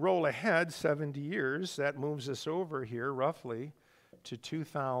 if you roll ahead 70 years, that moves us over here roughly to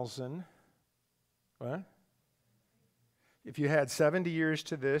 2000. What? If you had 70 years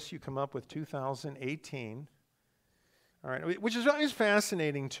to this, you come up with 2018. All right, which is always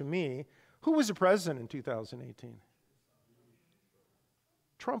fascinating to me. Who was the president in 2018?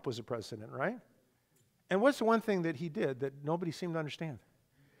 Trump was the president, right? And what's the one thing that he did that nobody seemed to understand?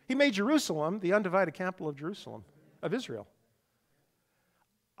 He made Jerusalem the undivided capital of Jerusalem, of Israel.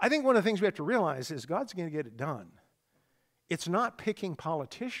 I think one of the things we have to realize is God's going to get it done. It's not picking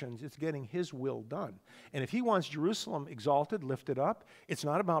politicians, it's getting his will done. And if he wants Jerusalem exalted, lifted up, it's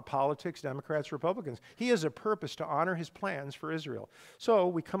not about politics, Democrats, Republicans. He has a purpose to honor his plans for Israel. So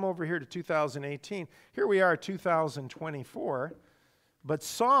we come over here to 2018. Here we are, 2024. But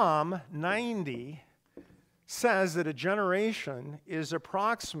Psalm 90 says that a generation is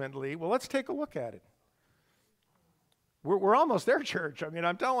approximately, well, let's take a look at it. We're almost there, church. I mean,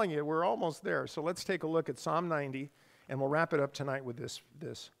 I'm telling you, we're almost there. So let's take a look at Psalm 90, and we'll wrap it up tonight with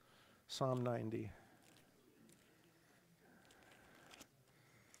this Psalm 90.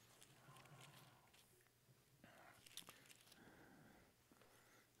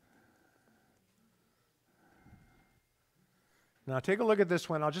 Now take a look at this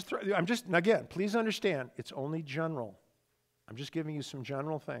one. Again, please understand, it's only general. I'm just giving you some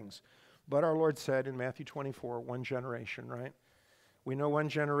general things. But our Lord said in Matthew 24, one generation, right? We know one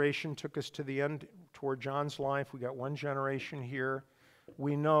generation took us to the end toward John's life. We got one generation here.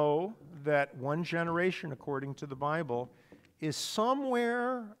 We know that one generation, according to the Bible, is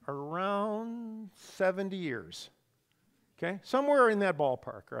somewhere around 70 years. Okay? Somewhere in that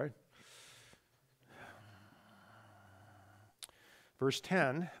ballpark, right? Verse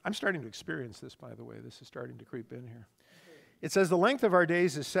 10, I'm starting to experience this, by the way. This is starting to creep in here. It says, the length of our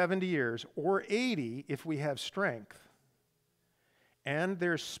days is 70 years, or 80 if we have strength. And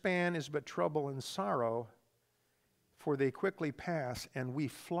their span is but trouble and sorrow, for they quickly pass, and we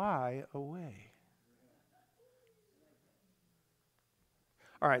fly away.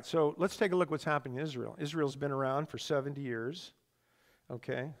 All right, so let's take a look what's happening in Israel. Israel's been around for 70 years,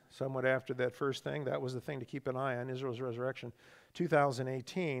 okay, somewhat after that first thing. That was the thing to keep an eye on, Israel's resurrection,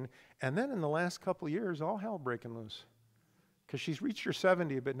 2018. And then in the last couple of years, all hell breaking loose. Because she's reached her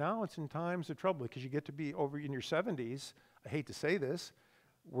 70, but now it's in times of trouble because you get to be over in your 70s. I hate to say this,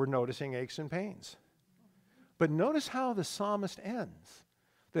 we're noticing aches and pains. But notice how the psalmist ends.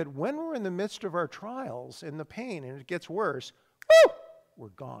 That when we're in the midst of our trials and the pain and it gets worse, whoo, we're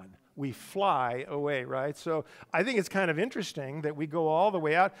gone. We fly away, right? So I think it's kind of interesting that we go all the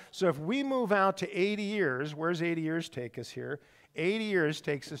way out. So if we move out to 80 years, where's 80 years take us here? 80 years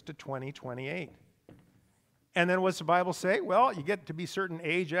takes us to 2028. And then what's the Bible say? Well, you get to be a certain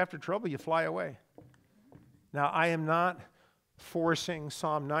age after trouble, you fly away. Now, I am not forcing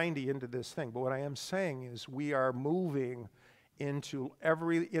Psalm 90 into this thing, but what I am saying is we are moving into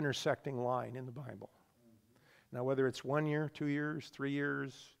every intersecting line in the Bible. Now, whether it's 1 year, 2 years, 3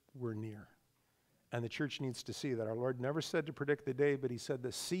 years, we're near. And the church needs to see that. Our Lord never said to predict the day, but he said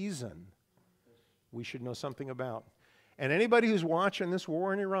the season we should know something about. And anybody who's watching this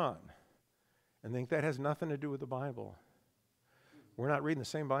war in Iran and think that has nothing to do with the Bible, we're not reading the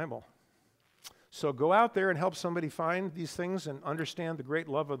same Bible. So go out there and help somebody find these things and understand the great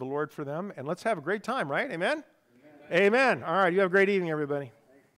love of the Lord for them. And let's have a great time, right? Amen? Amen. All right. You have a great evening, everybody.